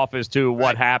pissed off as to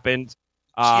what happened.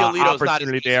 Giolito's not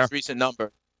his recent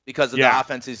number because of the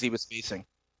offenses he was facing.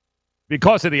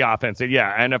 Because of the offense,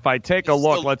 yeah. And if I take a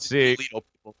look, let's see.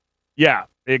 Yeah,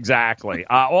 exactly.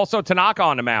 Also, Tanaka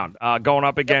on the mound, going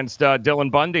up against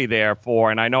Dylan Bundy there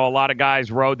and I know a lot of guys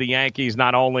rode the Yankees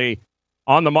not only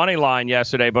on the money line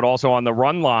yesterday, but also on the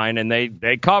run line, and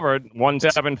they covered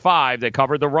 175. They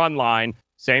covered the run line.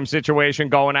 Same situation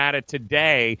going at it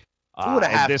today.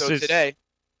 2.5 today.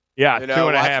 Yeah,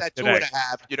 2.5 today.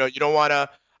 2.5. You don't want to.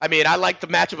 I mean, I like the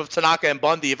matchup of Tanaka and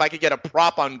Bundy. If I could get a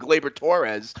prop on Gleyber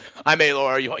Torres,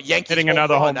 or Yankees hitting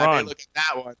another home run. I may look at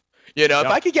that one. If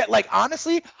I could get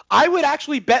honestly, I would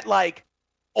actually bet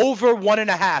over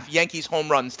 1.5 Yankees home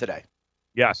runs today.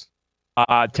 Yes.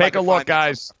 Take a look,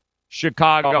 guys.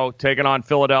 Chicago taking on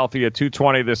Philadelphia,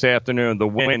 2:20 this afternoon. The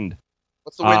wind.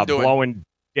 What's the wind doing? Blowing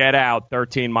get out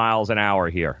 13 miles an hour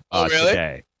here really?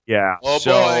 Today. Yeah. Oh,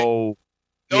 boy.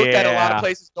 Note that a lot of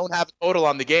places don't have a total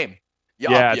on the game.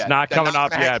 It's not coming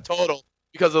up yet. Total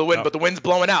because of the wind, but the wind's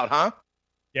blowing out, huh?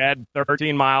 Yeah,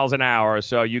 13 miles an hour,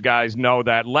 so you guys know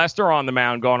that. Lester on the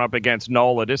mound going up against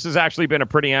Nola. This has actually been a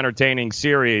pretty entertaining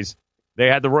series. They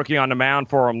had the rookie on the mound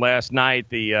for him last night,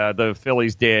 the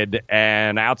Phillies did,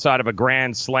 and outside of a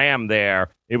grand slam there,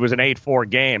 it was an 8-4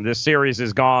 game. This series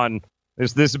has gone –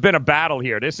 this has been a battle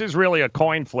here. This is really a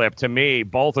coin flip to me.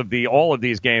 All of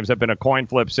these games have been a coin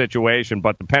flip situation,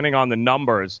 but depending on the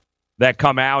numbers that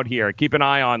come out here, keep an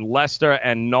eye on Lester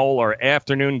and Nola.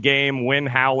 Afternoon game, wind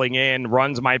howling in,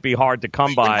 runs might be hard to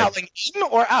come by. Wind howling in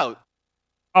or out?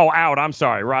 Oh, out. I'm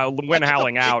sorry. Wind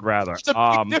howling out, rather. That's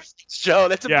a big difference, Joe.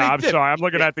 That's a big difference. I'm sorry. I'm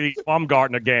looking at the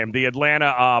Bumgarner game, the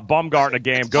Atlanta Bumgarner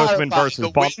game, Ghostman versus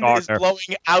Bumgarner. The wind is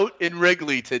blowing out in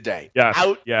Wrigley today. Yes.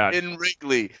 In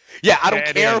Wrigley. Yeah, I don't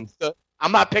care.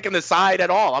 I'm not picking the side at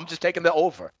all. I'm just taking the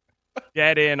over.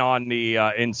 Get in on the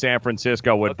in San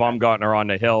Francisco with Bumgarner on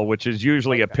the hill, which is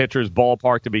usually a pitcher's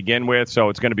ballpark to begin with, so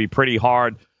it's going to be pretty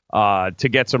hard to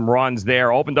get some runs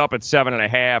there. Opened up at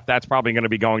 7.5. That's probably going to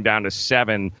be going down to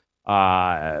 7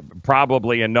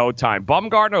 probably in no time.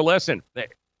 Bumgarner, listen,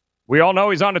 we all know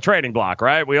he's on the trading block,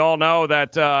 right? We all know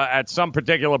that at some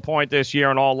particular point this year,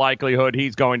 in all likelihood,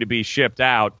 he's going to be shipped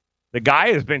out. The guy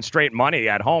has been straight money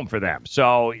at home for them.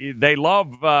 So they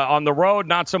love on the road,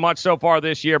 not so much so far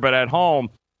this year, but at home,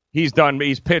 he's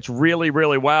pitched really,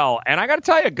 really well. And I got to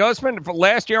tell you, Ghostman,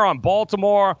 last year on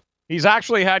Baltimore, he's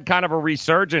actually had kind of a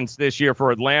resurgence this year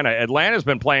for Atlanta. Atlanta's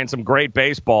been playing some great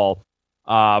baseball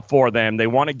for them. They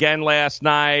won again last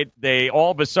night.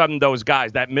 All of a sudden, those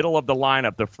guys, that middle of the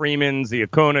lineup, the Freemans, the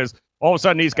Acunas, all of a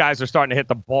sudden these guys are starting to hit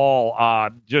the ball,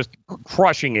 just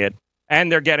crushing it. And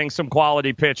they're getting some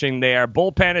quality pitching there.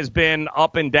 Bullpen has been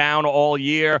up and down all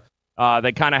year.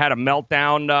 They kind of had a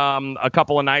meltdown a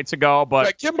couple of nights ago.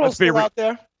 But Kimbrel's still out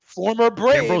there. former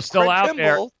Brave. Kimbrel's still Craig out Kimbrel,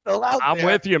 there. Still out I'm there.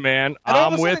 with you, man. And all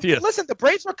I'm of a with sudden, you. Listen, the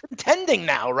Braves are contending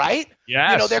now, right?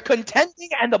 Yes. You know, they're contending,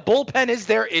 and the bullpen is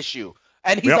their issue.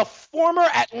 And he's a former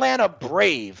Atlanta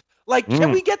Brave. Like,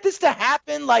 can we get this to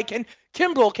happen? Like,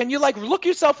 Kimbrel, can you, like, look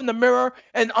yourself in the mirror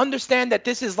and understand that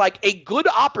this is, like, a good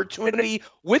opportunity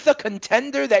with a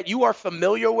contender that you are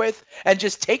familiar with and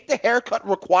just take the haircut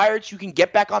required so you can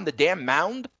get back on the damn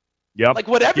mound? Yep. Like,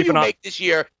 whatever you make this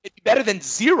year, it'd be better than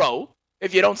zero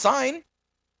if you don't sign.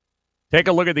 Take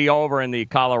a look at the over in the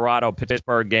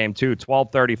Colorado-Pittsburgh game, too.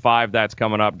 12:35, that's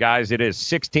coming up. Guys, it is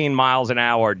 16 miles an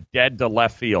hour, dead to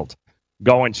left field.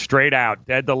 Going straight out,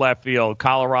 dead to left field.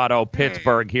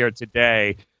 Colorado-Pittsburgh here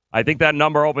today. I think that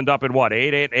number opened up at what,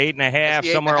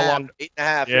 8.5, somewhere along.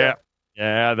 8.5,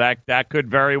 Yeah, that could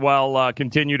very well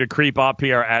continue to creep up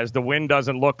here as the wind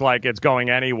doesn't look like it's going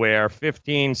anywhere.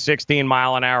 15, 16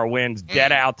 mile an hour winds,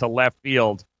 dead out to left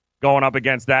field, going up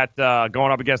against that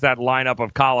lineup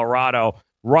of Colorado.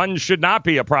 Runs should not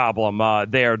be a problem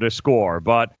there to score.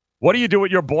 But what do you do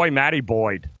with your boy Matty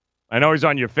Boyd? I know he's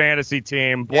on your fantasy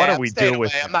team. What do we do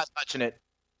with him? I'm not touching it.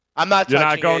 I'm not touching it. You're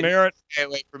not going near it? Stay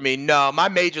away from me. No, my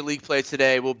major league play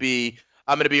today will be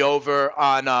I'm going to be over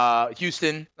on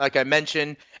Houston, like I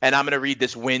mentioned, and I'm going to read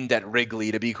this wind at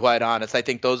Wrigley, to be quite honest. I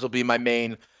think those will be my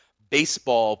main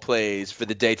baseball plays for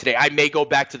the day today. I may go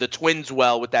back to the Twins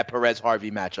with that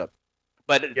Perez-Harvey matchup.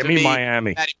 But Give me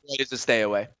Miami. Matty Boyd is a stay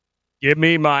away. Give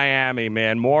me Miami,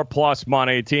 man. More plus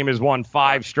money. Team has won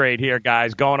 5 straight here,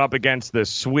 guys, going up against the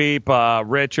sweep.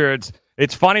 Richards.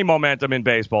 It's funny momentum in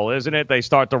baseball, isn't it? They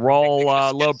start to roll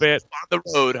a little bit. On the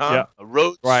road, huh? Yeah. A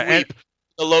road sweep.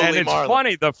 And it's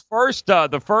funny, the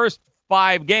first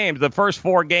 5 games, the first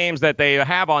 4 games that they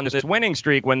have on this winning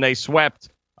streak when they swept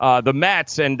the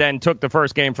Mets and then took the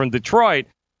first game from Detroit,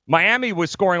 Miami was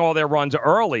scoring all their runs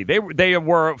early. They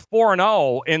were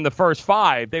 4-0 in the first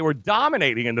 5. They were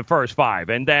dominating in the first 5.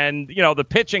 And then, the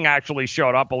pitching actually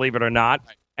showed up, believe it or not.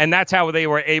 And that's how they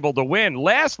were able to win.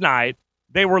 Last night,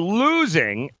 they were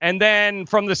losing. And then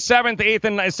from the 7th, 8th,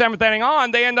 and 7th inning on,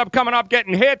 they end up coming up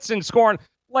getting hits and scoring.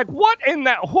 Like, what in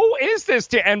that? Who is this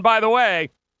team? And by the way,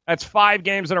 that's 5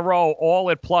 games in a row, all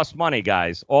at plus money,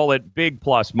 guys. All at big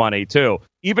plus money, too.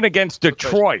 Even against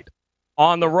Detroit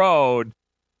on the road.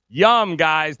 Yum,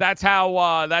 guys. That's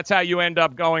how you end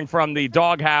up going from the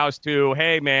doghouse to,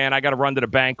 hey, man, I got to run to the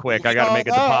bank quick. I got to make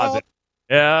a deposit.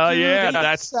 Yeah,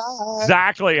 that's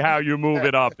exactly how you move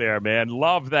it up there, man.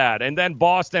 Love that. And then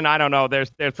Boston, I don't know.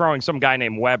 They're throwing some guy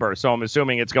named Weber, so I'm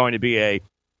assuming it's going to be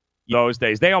those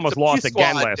days. They almost lost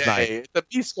again last night. It's a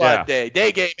B-squad day.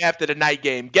 Day game after the night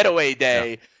game. Getaway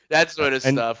day. Yeah. That sort of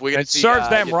stuff. It serves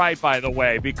them right, by the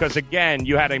way, because, again,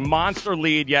 you had a monster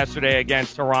lead yesterday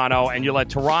against Toronto, and you let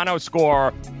Toronto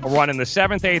score a run in the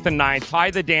 7th, 8th, and 9th,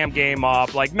 tie the damn game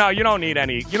up. Like, no, you don't need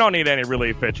any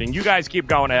relief pitching. You guys keep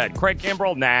going ahead. Craig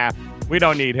Kimbrel, nah, we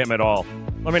don't need him at all.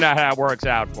 Let me know how it works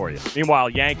out for you.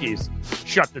 Meanwhile, Yankees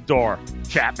shut the door.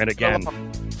 Chapman again.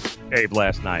 Abe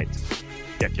last night.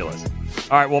 Ridiculous.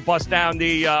 All right, we'll bust down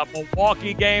the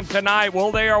Milwaukee game tonight.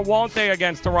 Will they or won't they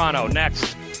against Toronto?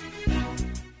 Next.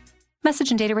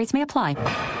 Message and data rates may apply.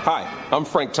 Hi, I'm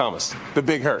Frank Thomas, the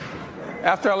Big Hurt.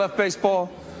 After I left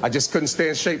baseball, I just couldn't stay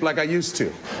in shape like I used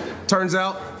to. Turns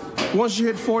out, once you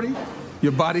hit 40,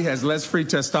 your body has less free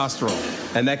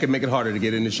testosterone, and that can make it harder to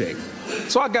get into shape.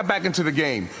 So I got back into the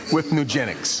game with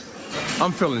Nugenics.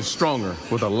 I'm feeling stronger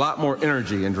with a lot more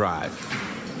energy and drive.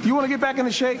 You want to get back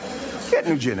into shape? Get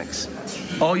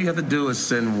Nugenics. All you have to do is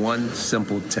send one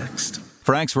simple text.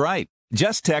 Frank's right.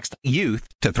 Just text YOUTH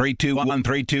to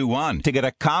 321321 to get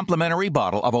a complimentary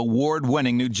bottle of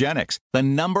award-winning Nugenics, the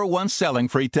 #1 selling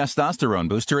free testosterone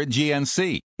booster at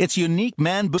GNC. Its unique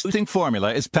man-boosting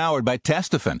formula is powered by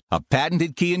Testofen, a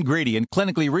patented key ingredient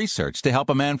clinically researched to help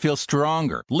a man feel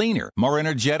stronger, leaner, more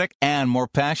energetic, and more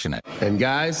passionate. And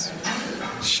guys,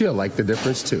 she'll like the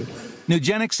difference too.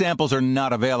 Nugenics samples are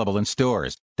not available in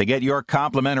stores. To get your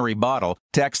complimentary bottle,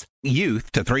 text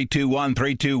YOUTH to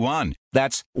 321321.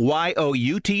 That's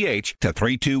YOUTH to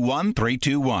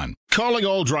 321321. Calling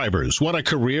all drivers. Want a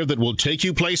career that will take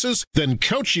you places? Then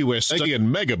Coach USA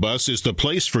and Megabus is the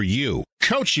place for you.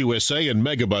 Coach USA and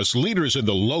Megabus, leaders in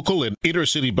the local and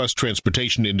intercity bus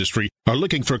transportation industry, are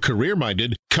looking for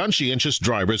career-minded, conscientious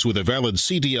drivers with a valid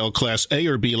CDL Class A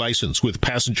or B license with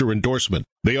passenger endorsement.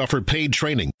 They offer paid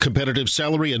training, competitive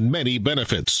salary, and many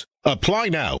benefits. Apply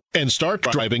now and start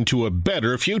driving to a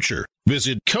better future.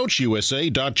 Visit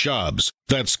CoachUSA.jobs.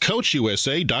 That's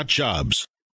CoachUSA.jobs.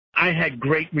 I had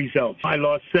great results. I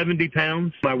lost 70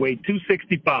 pounds. I weighed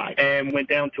 265 and went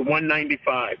down to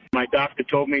 195. My doctor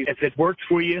told me, if it works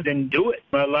for you, then do it.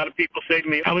 A lot of people say to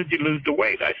me, how did you lose the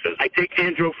weight? I said, I take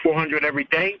Andro 400 every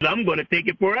day. I'm going to take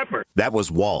it forever. That was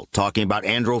Walt talking about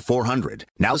Andro 400.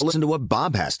 Now listen to what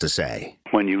Bob has to say.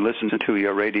 When you listen to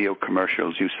your radio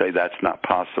commercials, you say that's not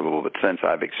possible, but since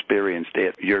I've experienced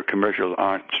it, your commercials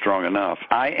aren't strong enough.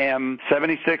 I am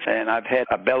 76, and I've had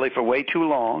a belly for way too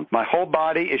long. My whole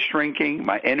body is shrinking.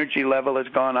 My energy level has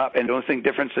gone up, and the only thing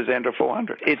different is Andro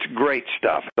 400. It's great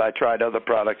stuff. I tried other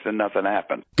products, and nothing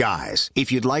happened. Guys,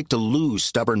 if you'd like to lose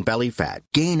stubborn belly fat,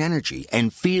 gain energy,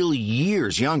 and feel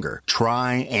years younger,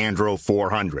 try Andro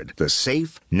 400, the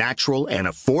safe, natural, and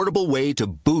affordable way to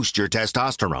boost your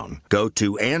testosterone. Go to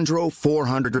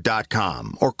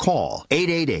andro400.com or call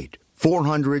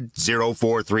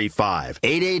 888-400-0435.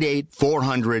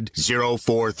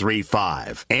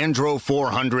 888-400-0435.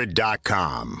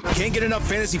 Andro400.com. Can't get enough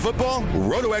fantasy football?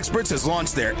 Roto Experts has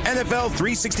launched their NFL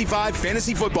 365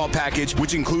 fantasy football package,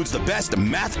 which includes the best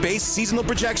math-based seasonal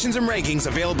projections and rankings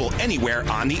available anywhere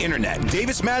on the internet.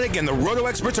 Davis Maddock and the Roto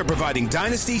Experts are providing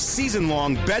dynasty,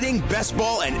 season-long betting, best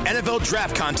ball, and NFL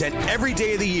draft content every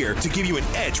day of the year to give you an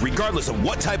edge regardless of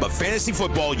what type of fantasy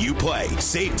football you play.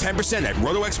 Save 10% at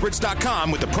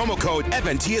rotoexperts.com with the promo code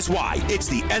FNTSY. It's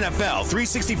the NFL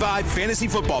 365 fantasy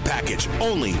football package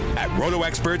only at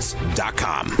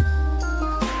rotoexperts.com.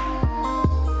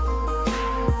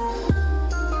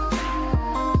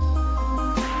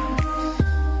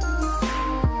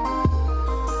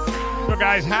 So,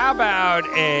 guys, how about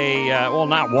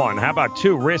not one, how about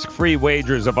two risk-free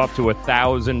wagers of up to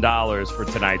 $1,000 for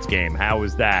tonight's game? How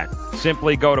is that?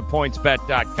 Simply go to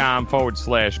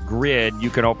pointsbet.com/grid. You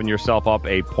can open yourself up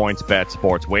a PointsBet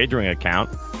sports wagering account,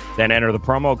 then enter the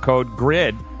promo code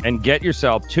GRID and get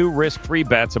yourself two risk-free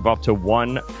bets of up to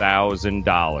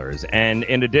 $1,000. And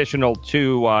in addition to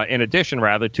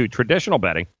traditional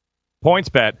betting,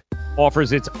 PointsBet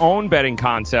offers its own betting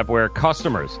concept where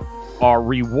customers are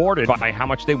rewarded by how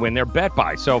much they win their bet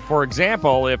by. So, for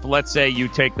example, if let's say you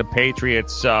take the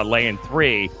Patriots laying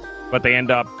 3, but they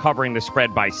end up covering the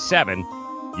spread by 7,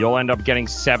 you'll end up getting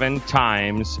 7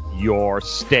 times your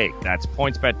stake. That's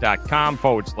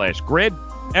pointsbet.com/grid.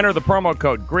 Enter the promo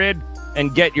code GRID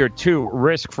and get your two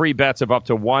risk-free bets of up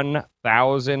to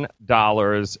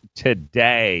 $1,000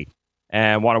 today.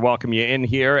 And want to welcome you in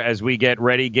here as we get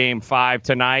ready. Game 5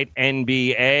 tonight,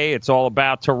 NBA. It's all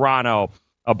about Toronto,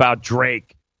 about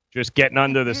Drake, just getting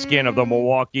under the skin of the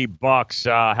Milwaukee Bucks.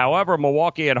 However,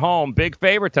 Milwaukee at home, big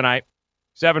favorite tonight,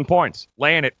 7 points,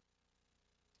 laying it.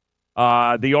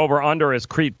 The over-under has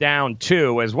creeped down,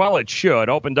 too, as well it should.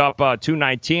 Opened up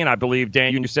 219, I believe.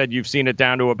 Dan, you said you've seen it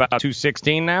down to about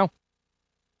 216 now?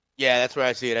 Yeah, that's where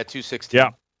I see it, at 216.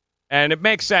 Yeah, and it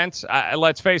makes sense.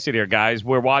 Let's face it here, guys.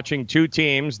 We're watching two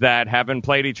teams that haven't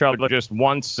played each other just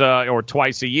once or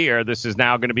twice a year. This is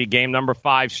now going to be game number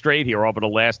 5 straight here over the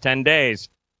last 10 days.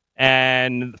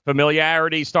 And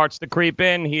familiarity starts to creep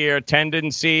in here,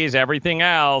 tendencies, everything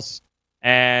else.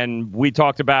 And we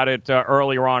talked about it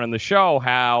earlier on in the show,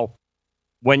 how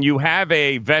when you have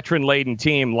a veteran-laden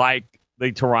team like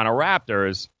the Toronto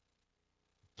Raptors,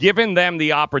 giving them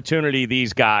the opportunity,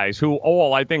 these guys who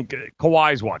all, I think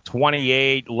Kawhi's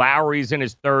 28, Lowry's in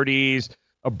his 30s,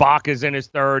 Ibaka's in his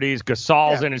 30s,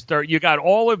 Gasol's in his 30s. You got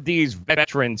all of these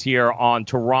veterans here on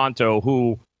Toronto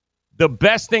who the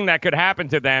best thing that could happen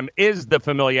to them is the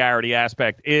familiarity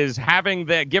aspect, is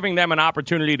giving them an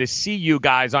opportunity to see you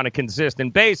guys on a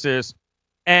consistent basis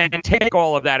and take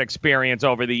all of that experience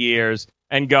over the years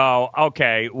and go,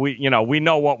 okay, we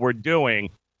know what we're doing.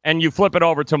 And you flip it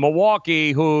over to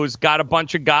Milwaukee, who's got a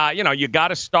bunch of guys. You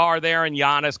got a star there in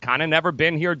Giannis, kind of never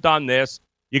been here, done this.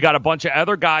 You got a bunch of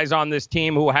other guys on this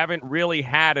team who haven't really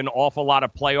had an awful lot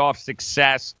of playoff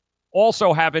success,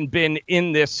 also haven't been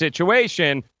in this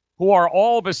situation, who are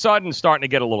all of a sudden starting to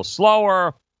get a little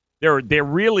slower. They're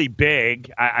really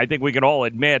big. I think we can all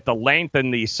admit the length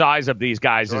and the size of these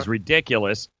guys is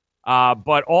ridiculous.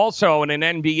 But also in an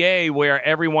NBA where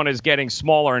everyone is getting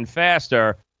smaller and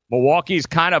faster, Milwaukee's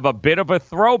kind of a bit of a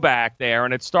throwback there,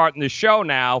 and it's starting to show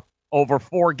now over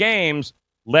 4 games.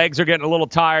 Legs are getting a little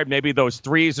tired. Maybe those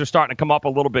threes are starting to come up a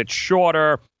little bit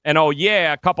shorter. And,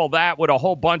 couple that with a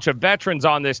whole bunch of veterans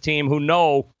on this team who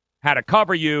know how to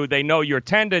cover you. They know your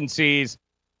tendencies.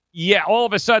 Yeah, all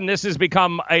of a sudden this has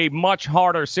become a much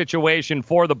harder situation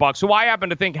for the Bucks, who I happen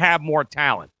to think have more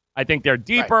talent. I think they're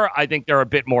deeper. Right. I think they're a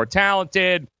bit more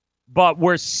talented. But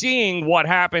we're seeing what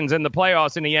happens in the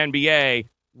playoffs in the NBA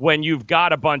when you've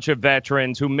got a bunch of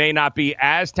veterans who may not be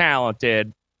as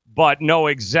talented, but know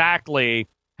exactly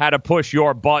how to push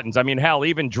your buttons. I mean, hell,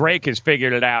 even Drake has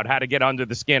figured it out, how to get under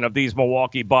the skin of these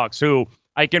Milwaukee Bucks, who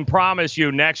I can promise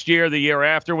you next year, the year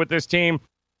after with this team,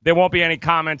 there won't be any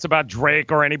comments about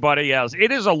Drake or anybody else.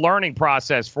 It is a learning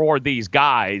process for these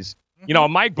guys. You know,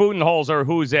 Mike Budenholzer,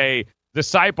 who's a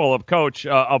disciple of Coach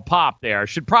of Pop there,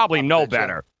 should probably know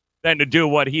better than to do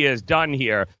what he has done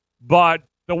here. But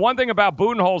the one thing about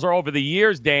Budenholzer over the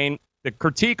years, Dane, the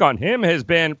critique on him has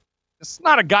been, it's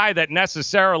not a guy that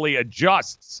necessarily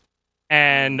adjusts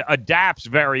and adapts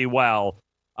very well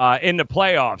in the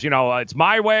playoffs. You know, it's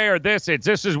my way or this.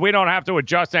 This is, we don't have to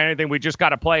adjust to anything. We just got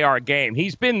to play our game.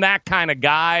 He's been that kind of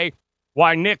guy.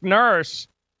 Why Nick Nurse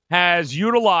has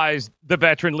utilized the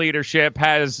veteran leadership,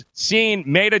 has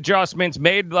made adjustments,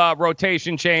 made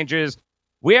rotation changes.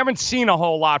 We haven't seen a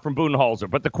whole lot from Budenholzer.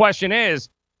 But the question is,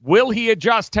 will he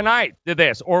adjust tonight to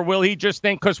this? Or will he just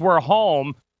think because we're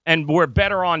home and we're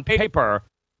better on paper,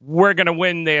 we're going to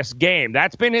win this game?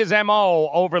 That's been his MO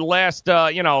over the last,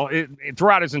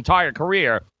 throughout his entire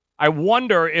career. I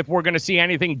wonder if we're going to see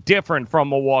anything different from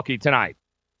Milwaukee tonight.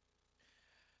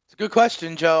 It's a good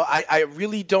question, Joe. I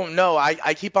really don't know.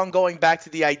 I keep on going back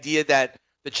to the idea that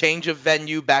the change of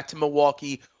venue back to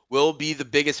Milwaukee will be the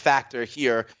biggest factor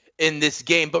here in this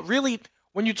game. But really,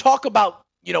 when you talk about,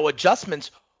 adjustments,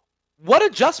 what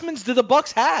adjustments do the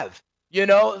Bucks have?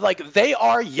 Like they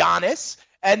are Giannis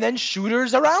and then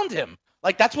shooters around him.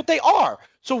 Like that's what they are.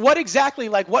 So what exactly,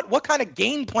 what kind of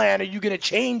game plan are you going to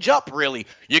change up, really?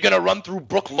 You're going to run through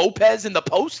Brook Lopez in the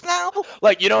post now?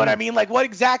 What I mean? Like what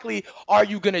exactly are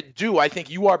you going to do? I think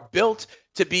you are built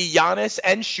to be Giannis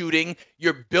and shooting.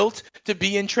 You're built to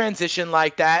be in transition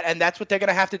like that, and that's what they're going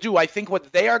to have to do. I think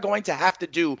what they are going to have to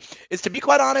do is, to be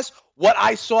quite honest, what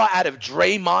I saw out of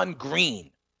Draymond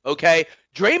Green, okay?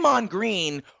 Draymond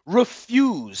Green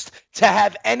refused to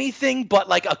have anything but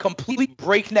like a completely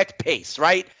breakneck pace,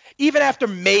 right? Even after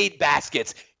made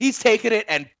baskets, he's taking it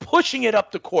and pushing it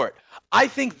up the court. I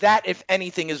think that, if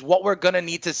anything, is what we're going to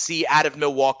need to see out of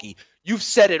Milwaukee. You've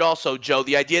said it also, Joe,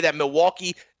 the idea that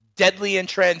Milwaukee, deadly in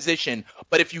transition,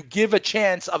 but if you give a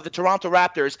chance of the Toronto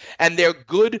Raptors and their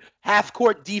good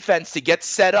half-court defense to get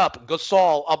set up,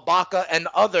 Gasol, Ibaka, and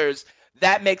others,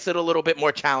 that makes it a little bit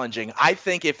more challenging. I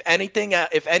think if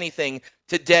anything,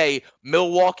 today,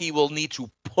 Milwaukee will need to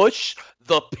push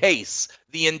the pace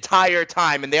the entire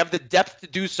time, and they have the depth to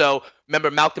do so.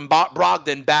 Remember, Malcolm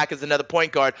Brogdon back as another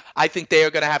point guard. I think they are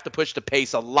going to have to push the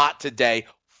pace a lot today,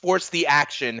 force the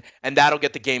action, and that'll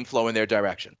get the game flow in their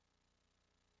direction.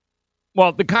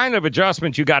 Well, the kind of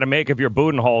adjustments you got to make if you're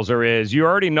Budenholzer is, you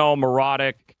already know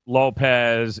Marotic,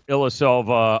 Lopez,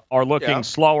 Ilyasova are looking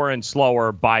slower and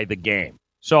slower by the game.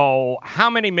 So how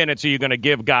many minutes are you going to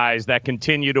give guys that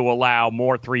continue to allow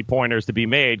more three-pointers to be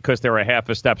made because they're a half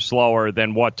a step slower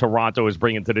than what Toronto is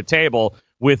bringing to the table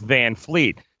with Van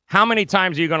Fleet? How many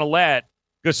times are you going to let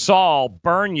Gasol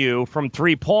burn you from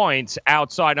 3 points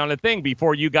outside on the thing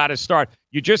before you got to start?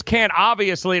 You just can't,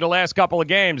 obviously, the last couple of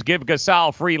games, give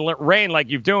Gasol free reign like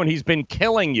you've doing. He's been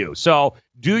killing you. So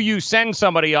do you send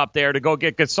somebody up there to go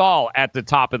get Gasol at the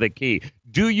top of the key?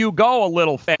 Do you go a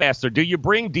little faster? Do you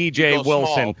bring DJ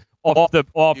Wilson off the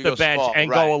bench and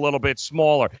go a little bit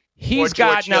smaller? He's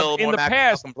got now in the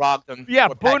past.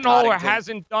 Budenholzer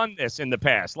hasn't done this in the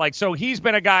past. So he's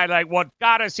been a guy like, what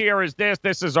got us here is this.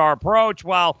 This is our approach.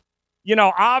 Well,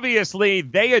 obviously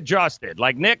they adjusted.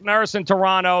 Like Nick Nurse in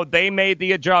Toronto, they made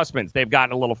the adjustments. They've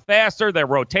gotten a little faster. Their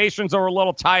rotations are a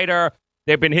little tighter.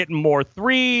 They've been hitting more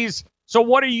threes. So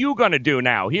what are you going to do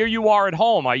now? Here you are at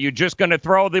home. Are you just going to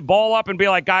throw the ball up and be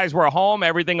like, guys, we're home,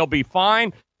 everything will be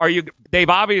fine? They've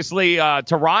obviously,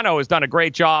 Toronto has done a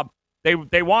great job.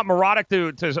 They want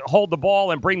Marotic to hold the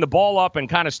ball and bring the ball up and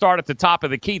kind of start at the top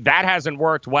of the key. That hasn't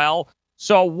worked well.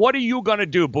 So what are you going to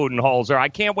do, Budenholzer? I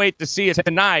can't wait to see it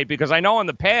tonight because I know in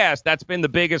the past that's been the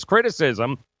biggest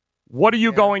criticism. What are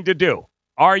you going to do?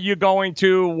 Are you going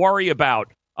to worry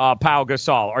about Pau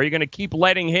Gasol? Are you going to keep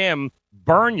letting him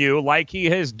burn you like he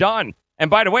has done? And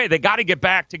by the way, they got to get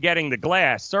back to getting the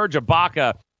glass. Serge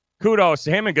Ibaka, kudos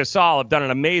to him, and Gasol have done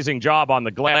an amazing job on the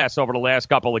glass over the last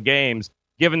couple of games,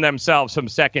 giving themselves some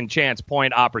second chance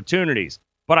point opportunities.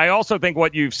 But I also think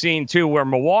what you've seen too, where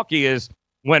Milwaukee is,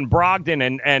 when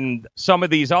Brogdon and some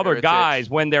of these other guys,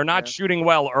 when they're not shooting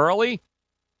well early,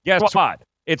 guess what?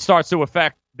 It starts to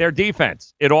affect their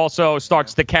defense. It also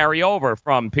starts to carry over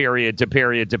from period to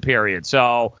period to period.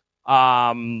 So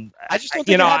I just don't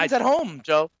think it happens at home,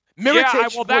 Joe.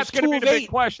 Mirotic that's going to be the big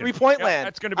question. 3-point land.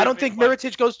 That's gonna be I don't think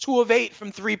Mirotic goes 2 of 8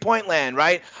 from 3-point land,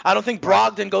 right? I don't think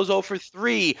Brogdon goes 0 for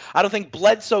 3. I don't think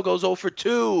Bledsoe goes 0 for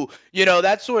 2.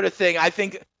 That sort of thing. I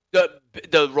think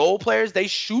The role players, they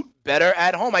shoot better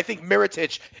at home. I think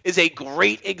Mirotic is a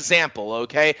great example,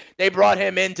 okay? They brought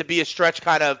him in to be a stretch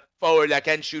kind of forward that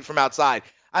can shoot from outside.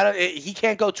 He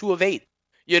can't go 2 of 8.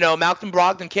 Malcolm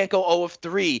Brogdon can't go 0 of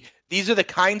 3. These are the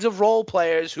kinds of role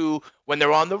players who, when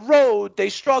they're on the road, they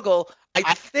struggle.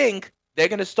 I think they're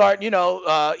going to start,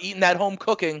 eating that home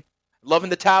cooking, loving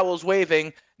the towels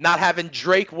waving, not having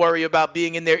Drake worry about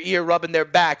being in their ear, rubbing their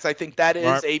backs. I think that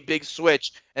is a big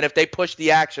switch. And if they push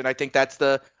the action, I think that's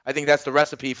the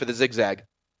recipe for the zigzag.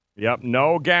 Yep.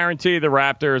 No guarantee the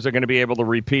Raptors are going to be able to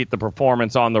repeat the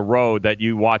performance on the road that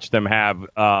you watched them have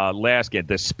last game.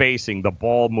 The spacing, the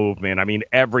ball movement. I mean,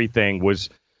 everything was.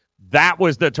 That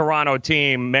was the Toronto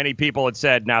team. Many people had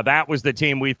said, now that was the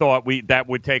team we thought that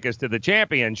would take us to the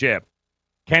championship.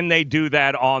 Can they do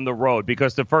that on the road?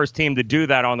 Because the first team to do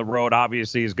that on the road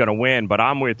obviously is going to win. But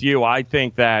I'm with you. I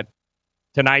think that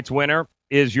tonight's winner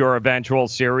is your eventual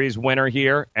series winner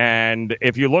here. And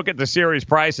if you look at the series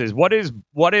prices, I'm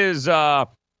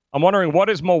wondering what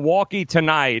is Milwaukee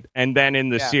tonight and then in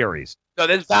the series? So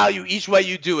there's value each way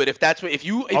you do it.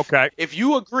 If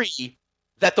you agree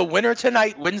that the winner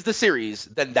tonight wins the series,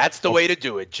 then that's the way to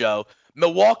do it, Joe.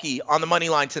 Milwaukee on the money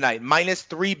line tonight,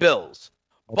 -3 bills.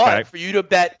 Okay. But for you to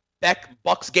bet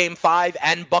Bucks Game 5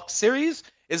 and Bucks series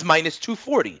is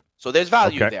 -240. So there's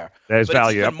value there. There's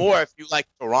value. It's even more if you like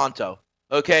Toronto.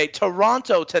 Okay,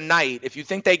 Toronto tonight, if you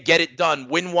think they get it done,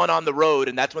 win one on the road,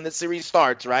 and that's when the series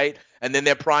starts, right? And then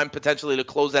they're primed potentially to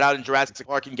close it out in Jurassic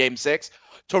Park in Game 6.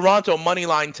 Toronto money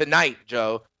line tonight,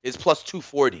 Joe, is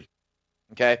 +240.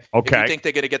 Okay? If you think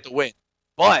they're going to get the win.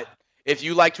 But if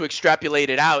you like to extrapolate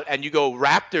it out and you go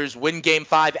Raptors win Game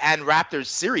 5 and Raptors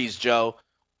series, Joe,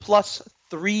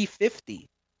 +350.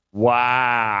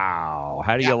 Wow.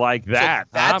 How do you like that?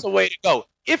 So that's a way to go.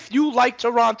 If you like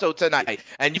Toronto tonight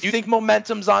and you think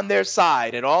momentum's on their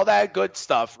side and all that good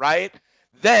stuff, right,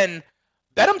 then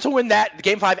bet them to win that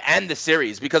Game 5 and the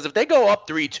series. Because if they go up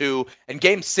 3-2 and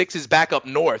Game 6 is back up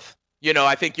north,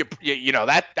 I think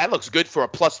that looks good for a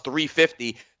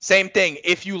 +350. Same thing.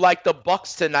 If you like the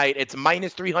Bucks tonight, it's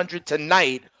 -300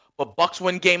 tonight. But Bucks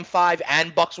win Game 5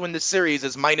 and Bucks win the series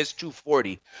is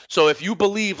 -240. So if you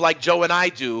believe, like Joe and I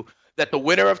do, that the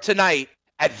winner of tonight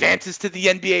advances to the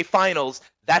NBA Finals,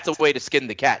 that's a way to skin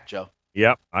the cat, Joe.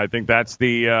 Yep, I think that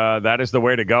is the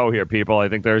way to go here, people. I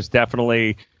think there's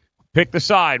definitely pick the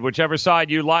side, whichever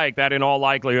side you like. That in all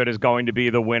likelihood is going to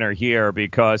be the winner here,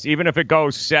 because even if it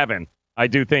goes 7, I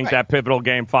do think that pivotal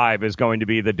Game 5 is going to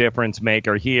be the difference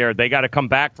maker here. They got to come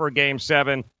back for a Game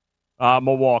 7.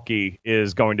 Milwaukee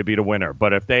is going to be the winner.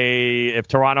 But if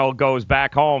Toronto goes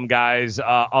back home, guys,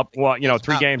 up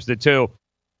 3-2,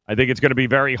 I think it's going to be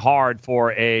very hard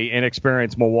for a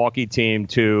inexperienced Milwaukee team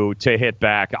to hit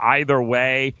back. Either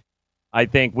way, I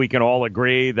think we can all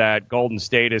agree that Golden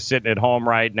State is sitting at home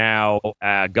right now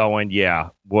going,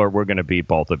 we're going to beat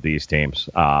both of these teams.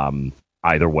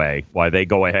 Either way, why they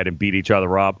go ahead and beat each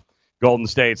other up. Golden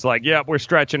State's like, we're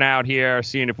stretching out here,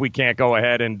 seeing if we can't go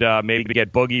ahead and maybe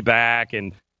get Boogie back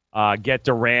and get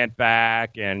Durant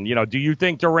back. And, do you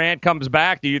think Durant comes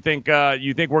back? Do you think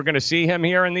we're going to see him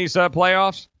here in these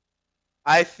playoffs?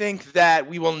 I think that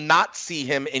we will not see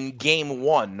him in Game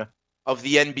 1 of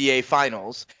the NBA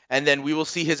Finals, and then we will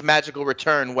see his magical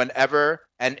return whenever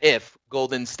and if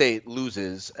Golden State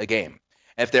loses a game.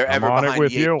 If they're ever behind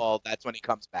the 8 ball, that's when he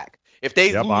comes back. If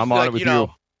they lose,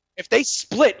 if they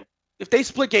split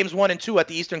games 1 and 2 at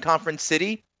the Eastern Conference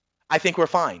City, I think we're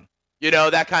fine.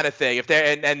 That kind of thing. If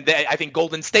they're I think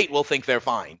Golden State will think they're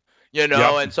fine.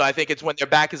 And so I think it's when their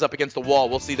back is up against the wall,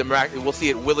 we'll see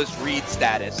it Willis Reed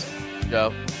status.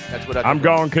 That's what I'm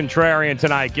going contrarian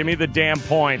tonight. Give me the damn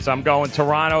points. I'm going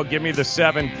Toronto. Give me the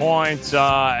 7 points,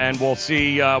 and we'll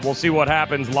see what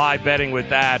happens live betting with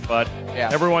that. But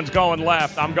everyone's going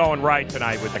left. I'm going right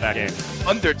tonight with that game.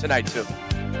 Under tonight too.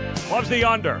 Loves the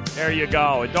under. There you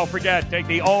go. And don't forget, take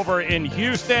the over in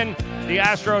Houston. The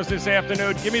Astros this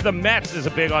afternoon. Give me the Mets as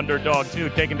a big underdog too,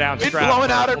 taking down Stroud. It's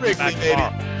blowing out at Wrigley, baby.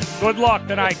 Good luck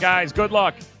tonight, guys. Good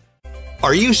luck.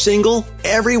 Are you single?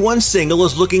 Everyone single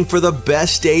is looking for the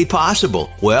best date possible.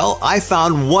 Well, I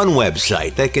found one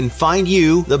website that can find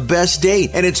you the best date,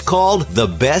 and it's called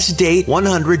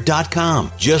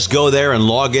thebestdate100.com. Just go there and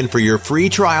log in for your free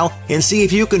trial and see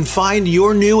if you can find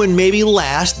your new and maybe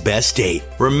last best date.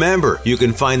 Remember, you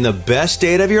can find the best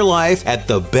date of your life at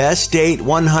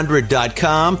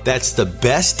thebestdate100.com. That's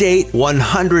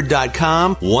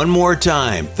thebestdate100.com. One more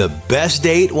time,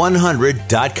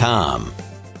 thebestdate100.com.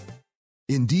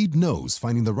 Indeed knows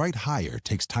finding the right hire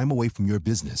takes time away from your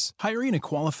business. Hiring a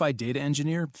qualified data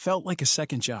engineer felt like a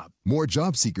second job. More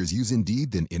job seekers use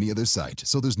Indeed than any other site,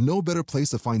 so there's no better place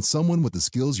to find someone with the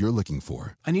skills you're looking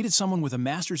for. I needed someone with a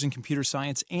master's in computer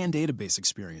science and database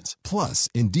experience. Plus,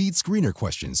 Indeed screener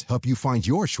questions help you find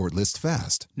your shortlist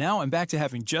fast. Now I'm back to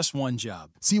having just one job.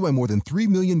 See why more than 3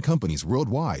 million companies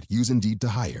worldwide use Indeed to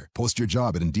hire. Post your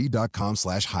job at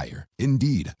Indeed.com/hire.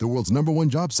 Indeed, the world's #1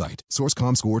 job site.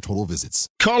 Source.com/score total visits.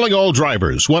 Calling all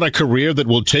drivers. Want a career that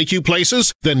will take you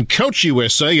places? Then Coach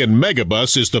USA and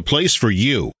Megabus is the place for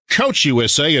you. Coach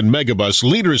USA and Megabus,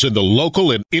 leaders in the local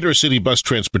and intercity bus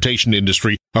transportation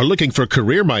industry, are looking for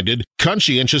career-minded,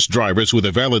 conscientious drivers with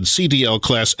a valid CDL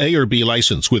Class A or B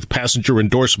license with passenger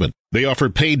endorsement. They offer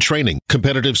paid training,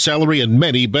 competitive salary, and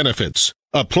many benefits.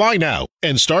 Apply now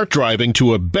and start driving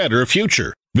to a better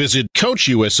future. Visit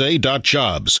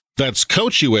CoachUSA.jobs. That's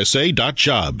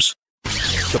CoachUSA.jobs.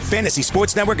 The Fantasy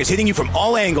Sports Network is hitting you from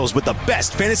all angles with the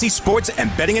best fantasy sports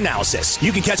and betting analysis.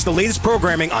 You can catch the latest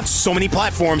programming on so many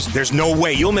platforms, there's no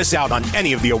way you'll miss out on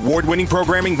any of the award-winning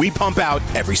programming we pump out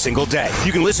every single day.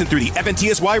 You can listen through the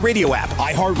FNTSY radio app,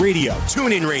 iHeartRadio,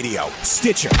 TuneIn Radio,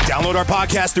 Stitcher. Download our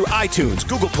podcast through iTunes,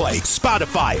 Google Play,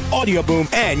 Spotify, Audio Boom,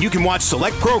 and you can watch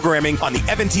select programming on the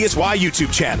FNTSY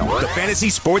YouTube channel. The Fantasy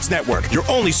Sports Network, your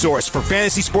only source for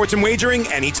fantasy sports and wagering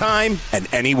anytime and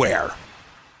anywhere.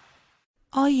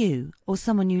 Are you, or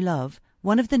someone you love,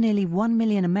 one of the nearly 1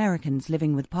 million Americans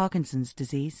living with Parkinson's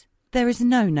disease? There is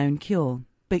no known cure,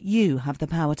 but you have the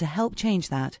power to help change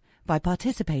that by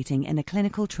participating in a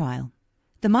clinical trial.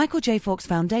 The Michael J. Fox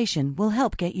Foundation will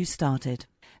help get you started.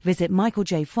 Visit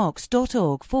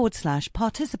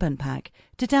michaeljfox.org/participant pack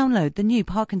to download the new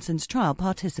Parkinson's Trial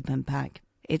Participant Pack.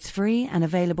 It's free and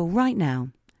available right now.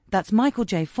 That's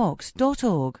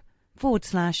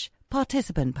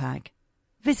michaeljfox.org/participant pack.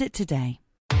 Visit today.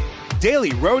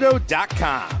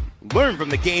 DailyRoto.com. Learn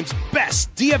from the game's best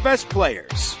DFS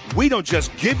players. We don't just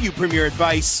give you premier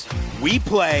advice, we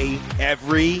play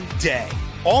every day.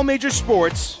 All major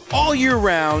sports, all year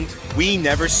round, we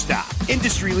never stop.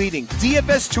 Industry-leading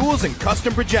DFS tools and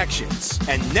custom projections.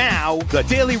 And now, the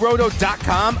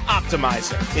DailyRoto.com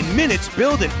Optimizer. In minutes,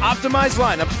 build and optimize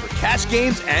lineups for cash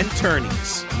games and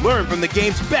tourneys. Learn from the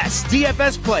game's best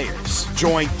DFS players.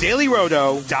 Join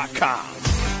DailyRoto.com.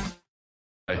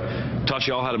 Taught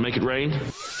y'all how to make it rain?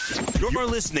 You're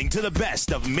listening to the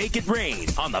best of Make It Rain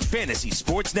on the Fantasy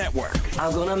Sports Network.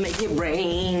 I'm gonna make it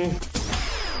rain.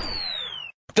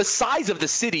 The size of the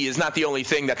city is not the only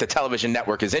thing that the television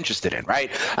network is interested in, right?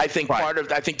 I think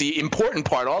the important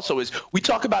part also is we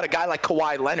talk about a guy like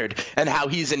Kawhi Leonard and how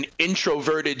he's an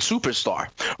introverted superstar,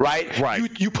 right?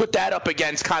 You put that up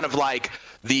against kind of like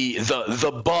the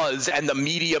buzz and the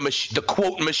media the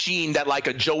quote machine that like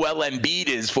a Joel Embiid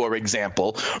is, for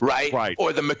example, right?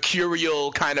 Or the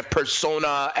mercurial kind of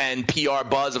persona and PR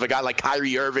buzz of a guy like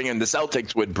Kyrie Irving and the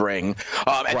Celtics would bring.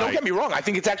 And don't get me wrong, I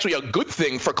think it's actually a good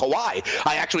thing for Kawhi.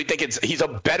 I actually think he's a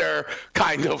better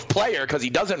kind of player because he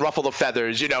doesn't ruffle the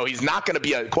feathers. You know, he's not going to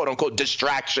be a quote unquote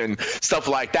distraction, stuff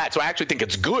like that. So I actually think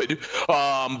it's good.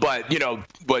 But you know,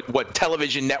 what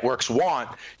television networks want,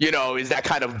 you know, is that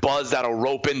kind of buzz that'll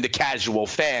rope in the casual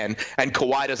fan, and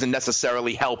Kawhi doesn't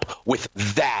necessarily help with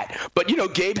that. But you know,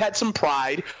 Gabe had some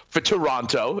pride for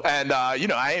Toronto, and you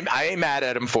know, I ain't mad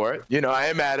at him for it. You know, I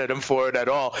ain't mad at him for it at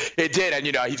all. It did, and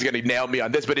you know, he's gonna nail me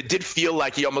on this, but it did feel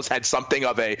like he almost had something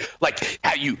of a like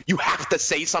how you have to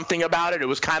say something about it. It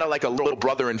was kind of like a little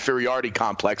brother inferiority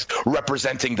complex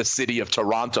representing the city of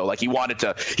Toronto. Like he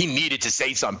needed to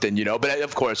say something, you know. But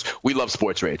of course, we love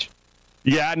sports rage.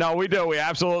 Yeah, no, we do. We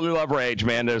absolutely love rage,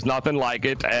 man. There's nothing like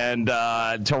it. And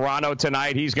Toronto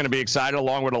tonight, he's going to be excited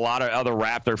along with a lot of other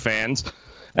Raptor fans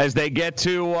as they get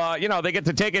to, they get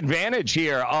to take advantage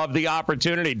here of the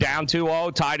opportunity. Down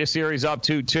 2-0, tied a series up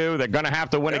 2-2. They're going to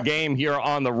have to win a game here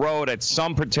on the road at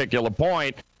some particular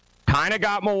point. Kind of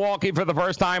got Milwaukee for the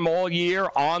first time all year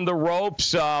on the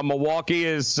ropes.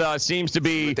 Milwaukee seems to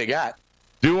be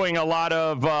doing a lot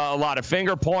of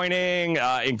finger pointing,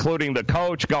 including the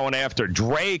coach going after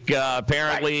Drake.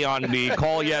 Apparently on the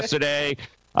call yesterday,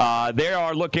 they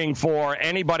are looking for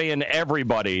anybody and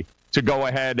everybody to go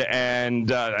ahead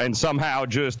and somehow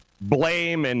just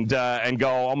blame and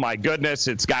go, oh my goodness,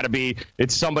 it's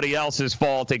somebody else's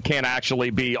fault. It can't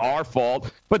actually be our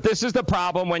fault. But this is the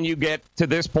problem when you get to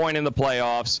this point in the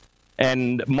playoffs,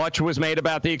 and much was made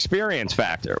about the experience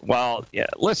factor. Well, yeah,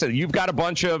 listen, you've got a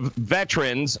bunch of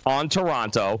veterans on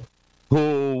Toronto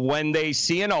who, when they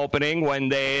see an opening, when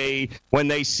they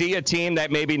see a team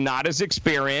that maybe not as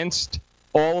experienced,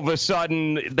 all of a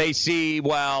sudden they see,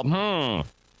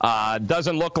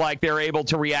 doesn't look like they're able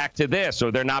to react to this,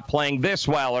 or they're not playing this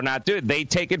well, or not do it. They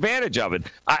take advantage of it.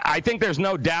 I think there's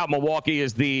no doubt Milwaukee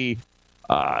is the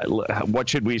what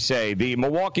should we say? The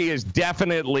Milwaukee is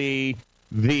definitely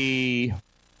the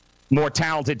more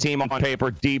talented team on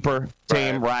paper, deeper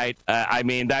team, right? I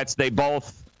mean, they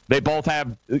both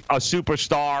have a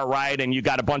superstar, right? And you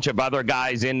got a bunch of other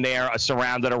guys in there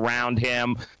surrounded around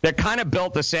him. They're kind of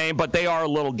built the same, but they are a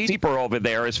little deeper over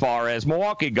there as far as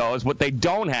Milwaukee goes. What they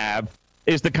don't have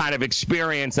is the kind of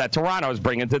experience that Toronto's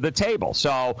bringing to the table.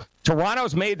 So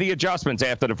Toronto's made the adjustments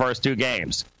after the first two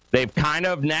games. They've kind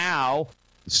of now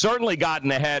certainly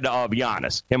gotten ahead of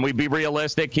Giannis. Can we be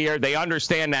realistic here? They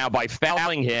understand now by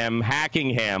fouling him, hacking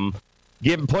him,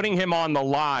 putting him on the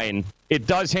line, it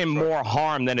does him more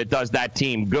harm than it does that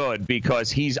team good,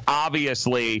 because he's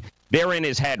obviously, they're in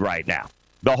his head right now.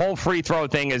 The whole free throw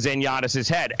thing is in Giannis's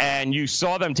head, and you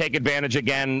saw them take advantage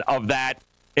again of that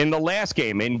in the last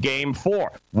game, in Game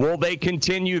 4. Will they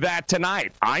continue that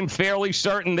tonight? I'm fairly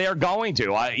certain they're going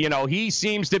to. He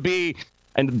seems to be,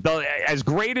 as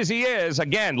great as he is,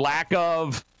 again,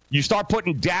 you start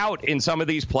putting doubt in some of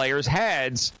these players'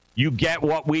 heads, you get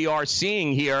what we are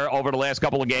seeing here over the last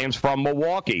couple of games from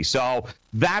Milwaukee. So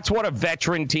that's what a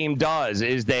veteran team does,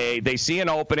 is they see an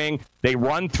opening, they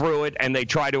run through it, and they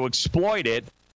try to exploit it.